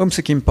in?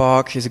 Umsekim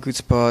Park is a good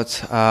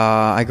spot.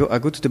 I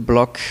go to the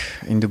block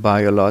in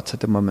Dubai a lot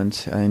at the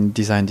moment, in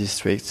Design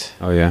District.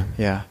 Oh, yeah?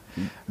 Yeah.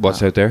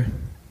 What's out there?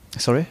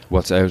 Sorry?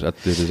 What's out at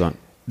the design?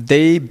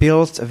 They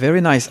built a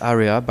very nice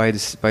area by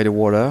the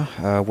water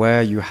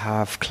where you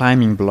have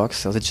climbing blocks.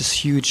 So they're just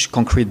huge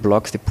concrete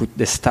blocks.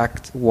 They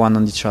stacked one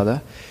on each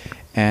other,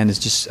 and it's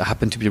just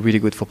happened to be really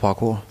good for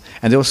parkour.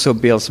 And they also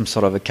built some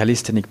sort of a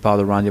calisthenic part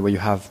around it where you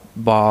have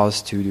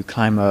bars to do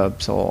climb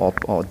ups or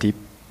deep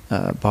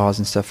bars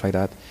and stuff like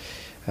that,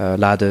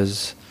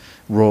 ladders,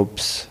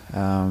 ropes.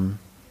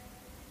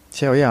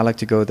 So yeah, I like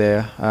to go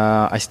there.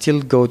 I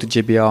still go to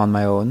JBR on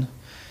my own.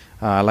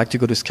 I like to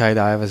go to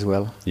skydive as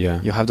well.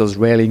 Yeah. You have those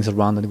railings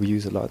around that we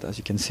use a lot, as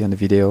you can see on the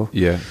video.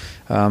 Yeah.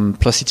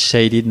 Plus it's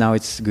shaded now,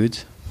 it's good.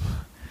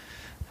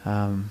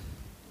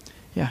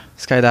 Yeah,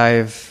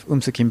 skydive,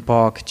 Umsekim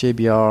Park,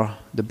 JBR,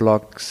 the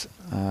blocks.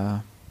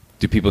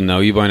 Do people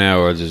know you by now,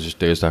 or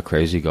there's that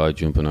crazy guy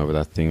jumping over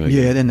that thing?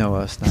 Yeah, they know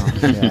us now.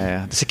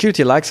 Yeah. The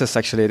security likes us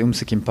actually at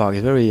Umsekim Park.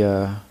 It's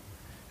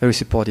very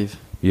supportive.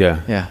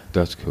 Yeah.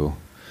 That's cool.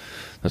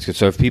 That's good.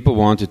 So if people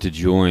wanted to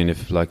join, you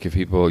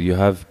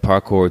have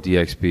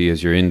ParkourDxb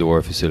as your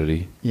indoor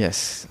facility.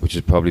 Yes. Which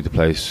is probably the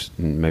place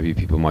maybe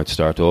people might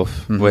start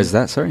off. Mm-hmm. Where's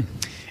that? Sorry.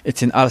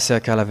 It's in Al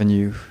Cercle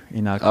Avenue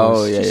in Alcos.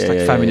 Oh, yeah, just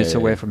yeah, 5 minutes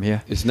away from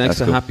here. It's next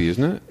to Happy,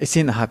 isn't it? It's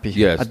in Happy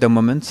Yes. at the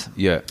moment.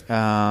 Yeah.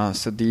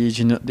 So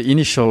the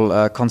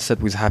initial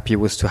concept with Happy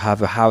was to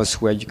have a house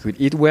where you could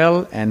eat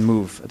well and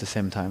move at the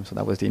same time. So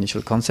that was the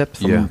initial concept.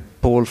 From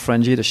Paul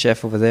Frangi, the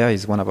chef over there,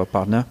 is one of our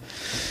partners.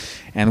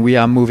 And we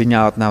are moving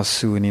out now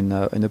soon in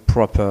a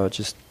proper,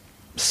 just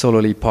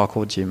solely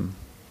parkour gym.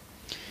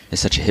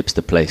 It's such a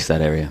hipster place, that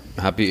area.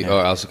 Happy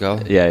or Al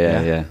Cercle?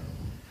 Yeah.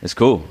 It's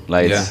cool.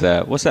 It's,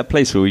 what's that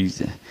place where we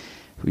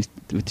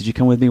did you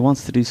come with me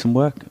once to do some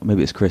work? Or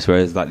maybe it's Chris, where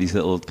there's like these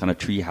little kind of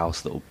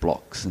treehouse little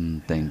blocks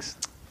and things.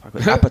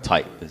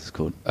 Appetite is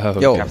called.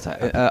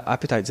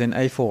 Appetite's in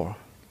A4.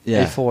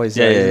 Yeah. A4 is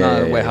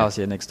a warehouse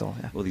here next door.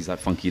 Yeah. All these like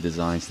funky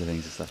designs to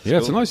things and stuff.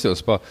 It's a nice little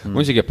spot.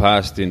 Once you get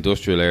past the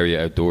industrial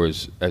area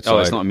outside. Oh,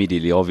 it's not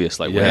immediately obvious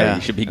where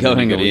you should be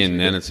going.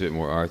 Then it's a bit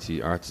more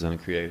artisan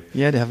and creative.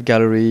 Yeah, they have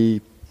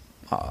gallery,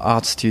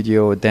 art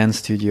studio, dance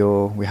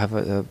studio. We have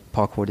a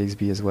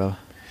ParkourDxb as well.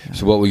 Yeah.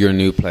 So what will your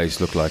new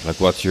place look like? Like,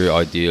 what's your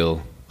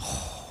ideal?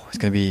 It's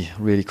going to be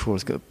really cool.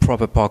 It's got a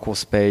proper parkour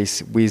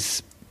space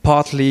with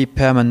partly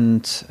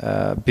permanent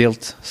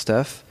built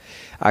stuff.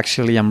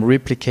 Actually, I'm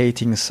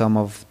replicating some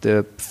of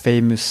the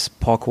famous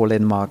parkour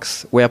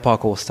landmarks where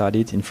parkour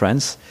started in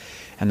France,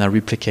 and I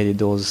replicated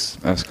those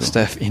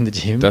stuff in the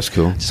gym. That's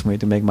cool. Just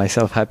wanted to make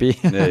myself happy.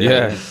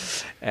 Yeah.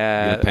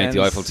 Paint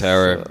the Eiffel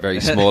Tower very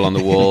small on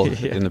the wall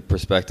in the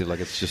perspective, like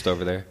it's just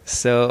over there.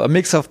 So a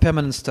mix of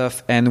permanent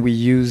stuff, and we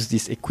use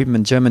this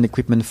equipment, German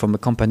equipment from a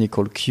company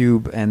called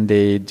Cube, and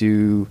they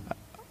do.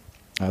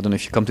 I don't know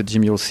if you come to the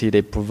gym, you'll see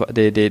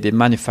they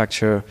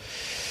manufacture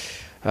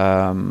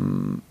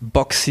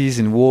boxes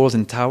and walls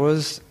and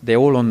towers. They're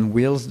all on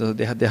wheels.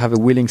 They have a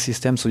wheeling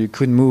system, so you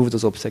could move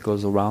those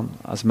obstacles around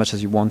as much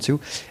as you want to.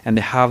 And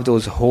they have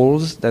those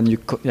holes. Then you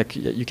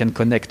can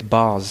connect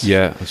bars.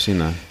 Yeah, I've seen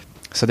that.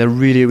 So they're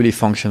really, really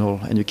functional,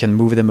 and you can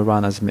move them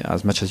around as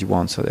much as you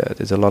want. So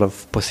there's a lot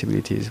of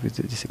possibilities with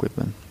this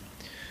equipment.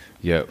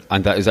 Yeah,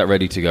 and is that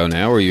ready to go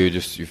now, or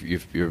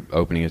you're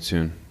opening it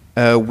soon?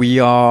 We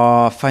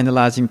are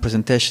finalizing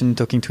presentation,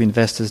 talking to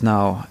investors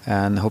now,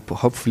 and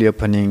hopefully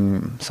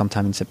opening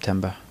sometime in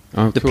September.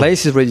 Oh, the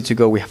place is ready to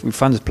go. We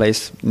found a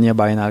place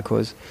nearby in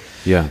Alcos.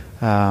 Yeah.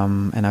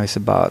 And now it's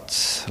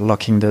about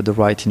locking the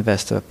right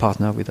investor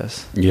partner with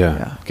us.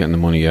 Yeah. Getting the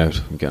money out,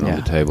 getting on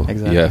the table.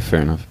 Exactly. Yeah,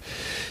 fair enough.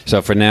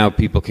 So for now,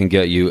 people can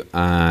get you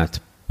at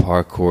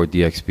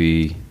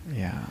ParkourDxb.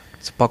 Yeah.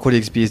 So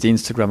ParkourDxb is the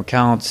Instagram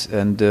account,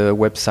 and the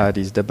website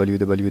is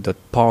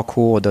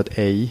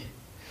www.parkour.ae.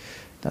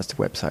 That's the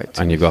website.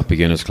 And you've got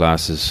beginners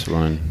classes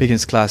running.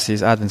 Beginners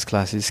classes, advanced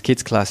classes,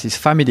 kids classes,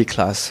 family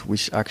class,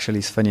 which actually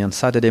is funny on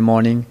Saturday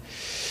morning.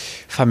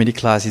 Family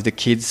class is the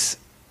kids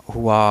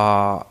who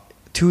are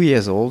 2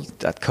 years old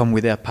that come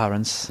with their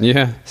parents.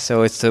 Yeah.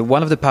 So it's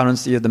one of the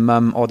parents, either the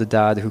mum or the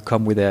dad, who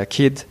come with their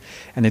kid,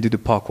 and they do the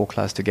parkour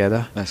class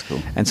together. That's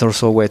cool. And it's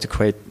also a way to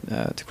create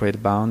a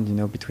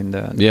bond, between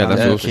the that's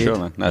and also the kid. Sure,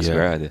 man. That's a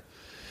great idea.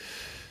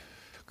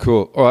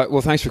 Cool. All right.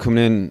 Well, thanks for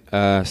coming in,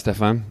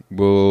 Stephane.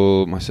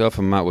 Myself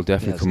and Matt will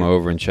definitely come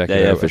over and check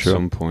it out at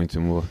some point,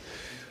 and we'll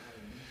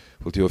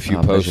do a few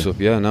posts up.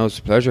 Yeah, no, it's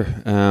a pleasure.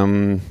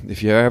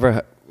 If you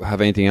ever have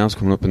anything else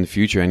coming up in the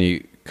future,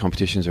 any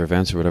competitions or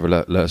events or whatever,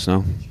 let us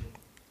know.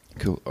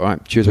 Cool. All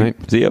right. Cheers, mate.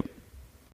 See you.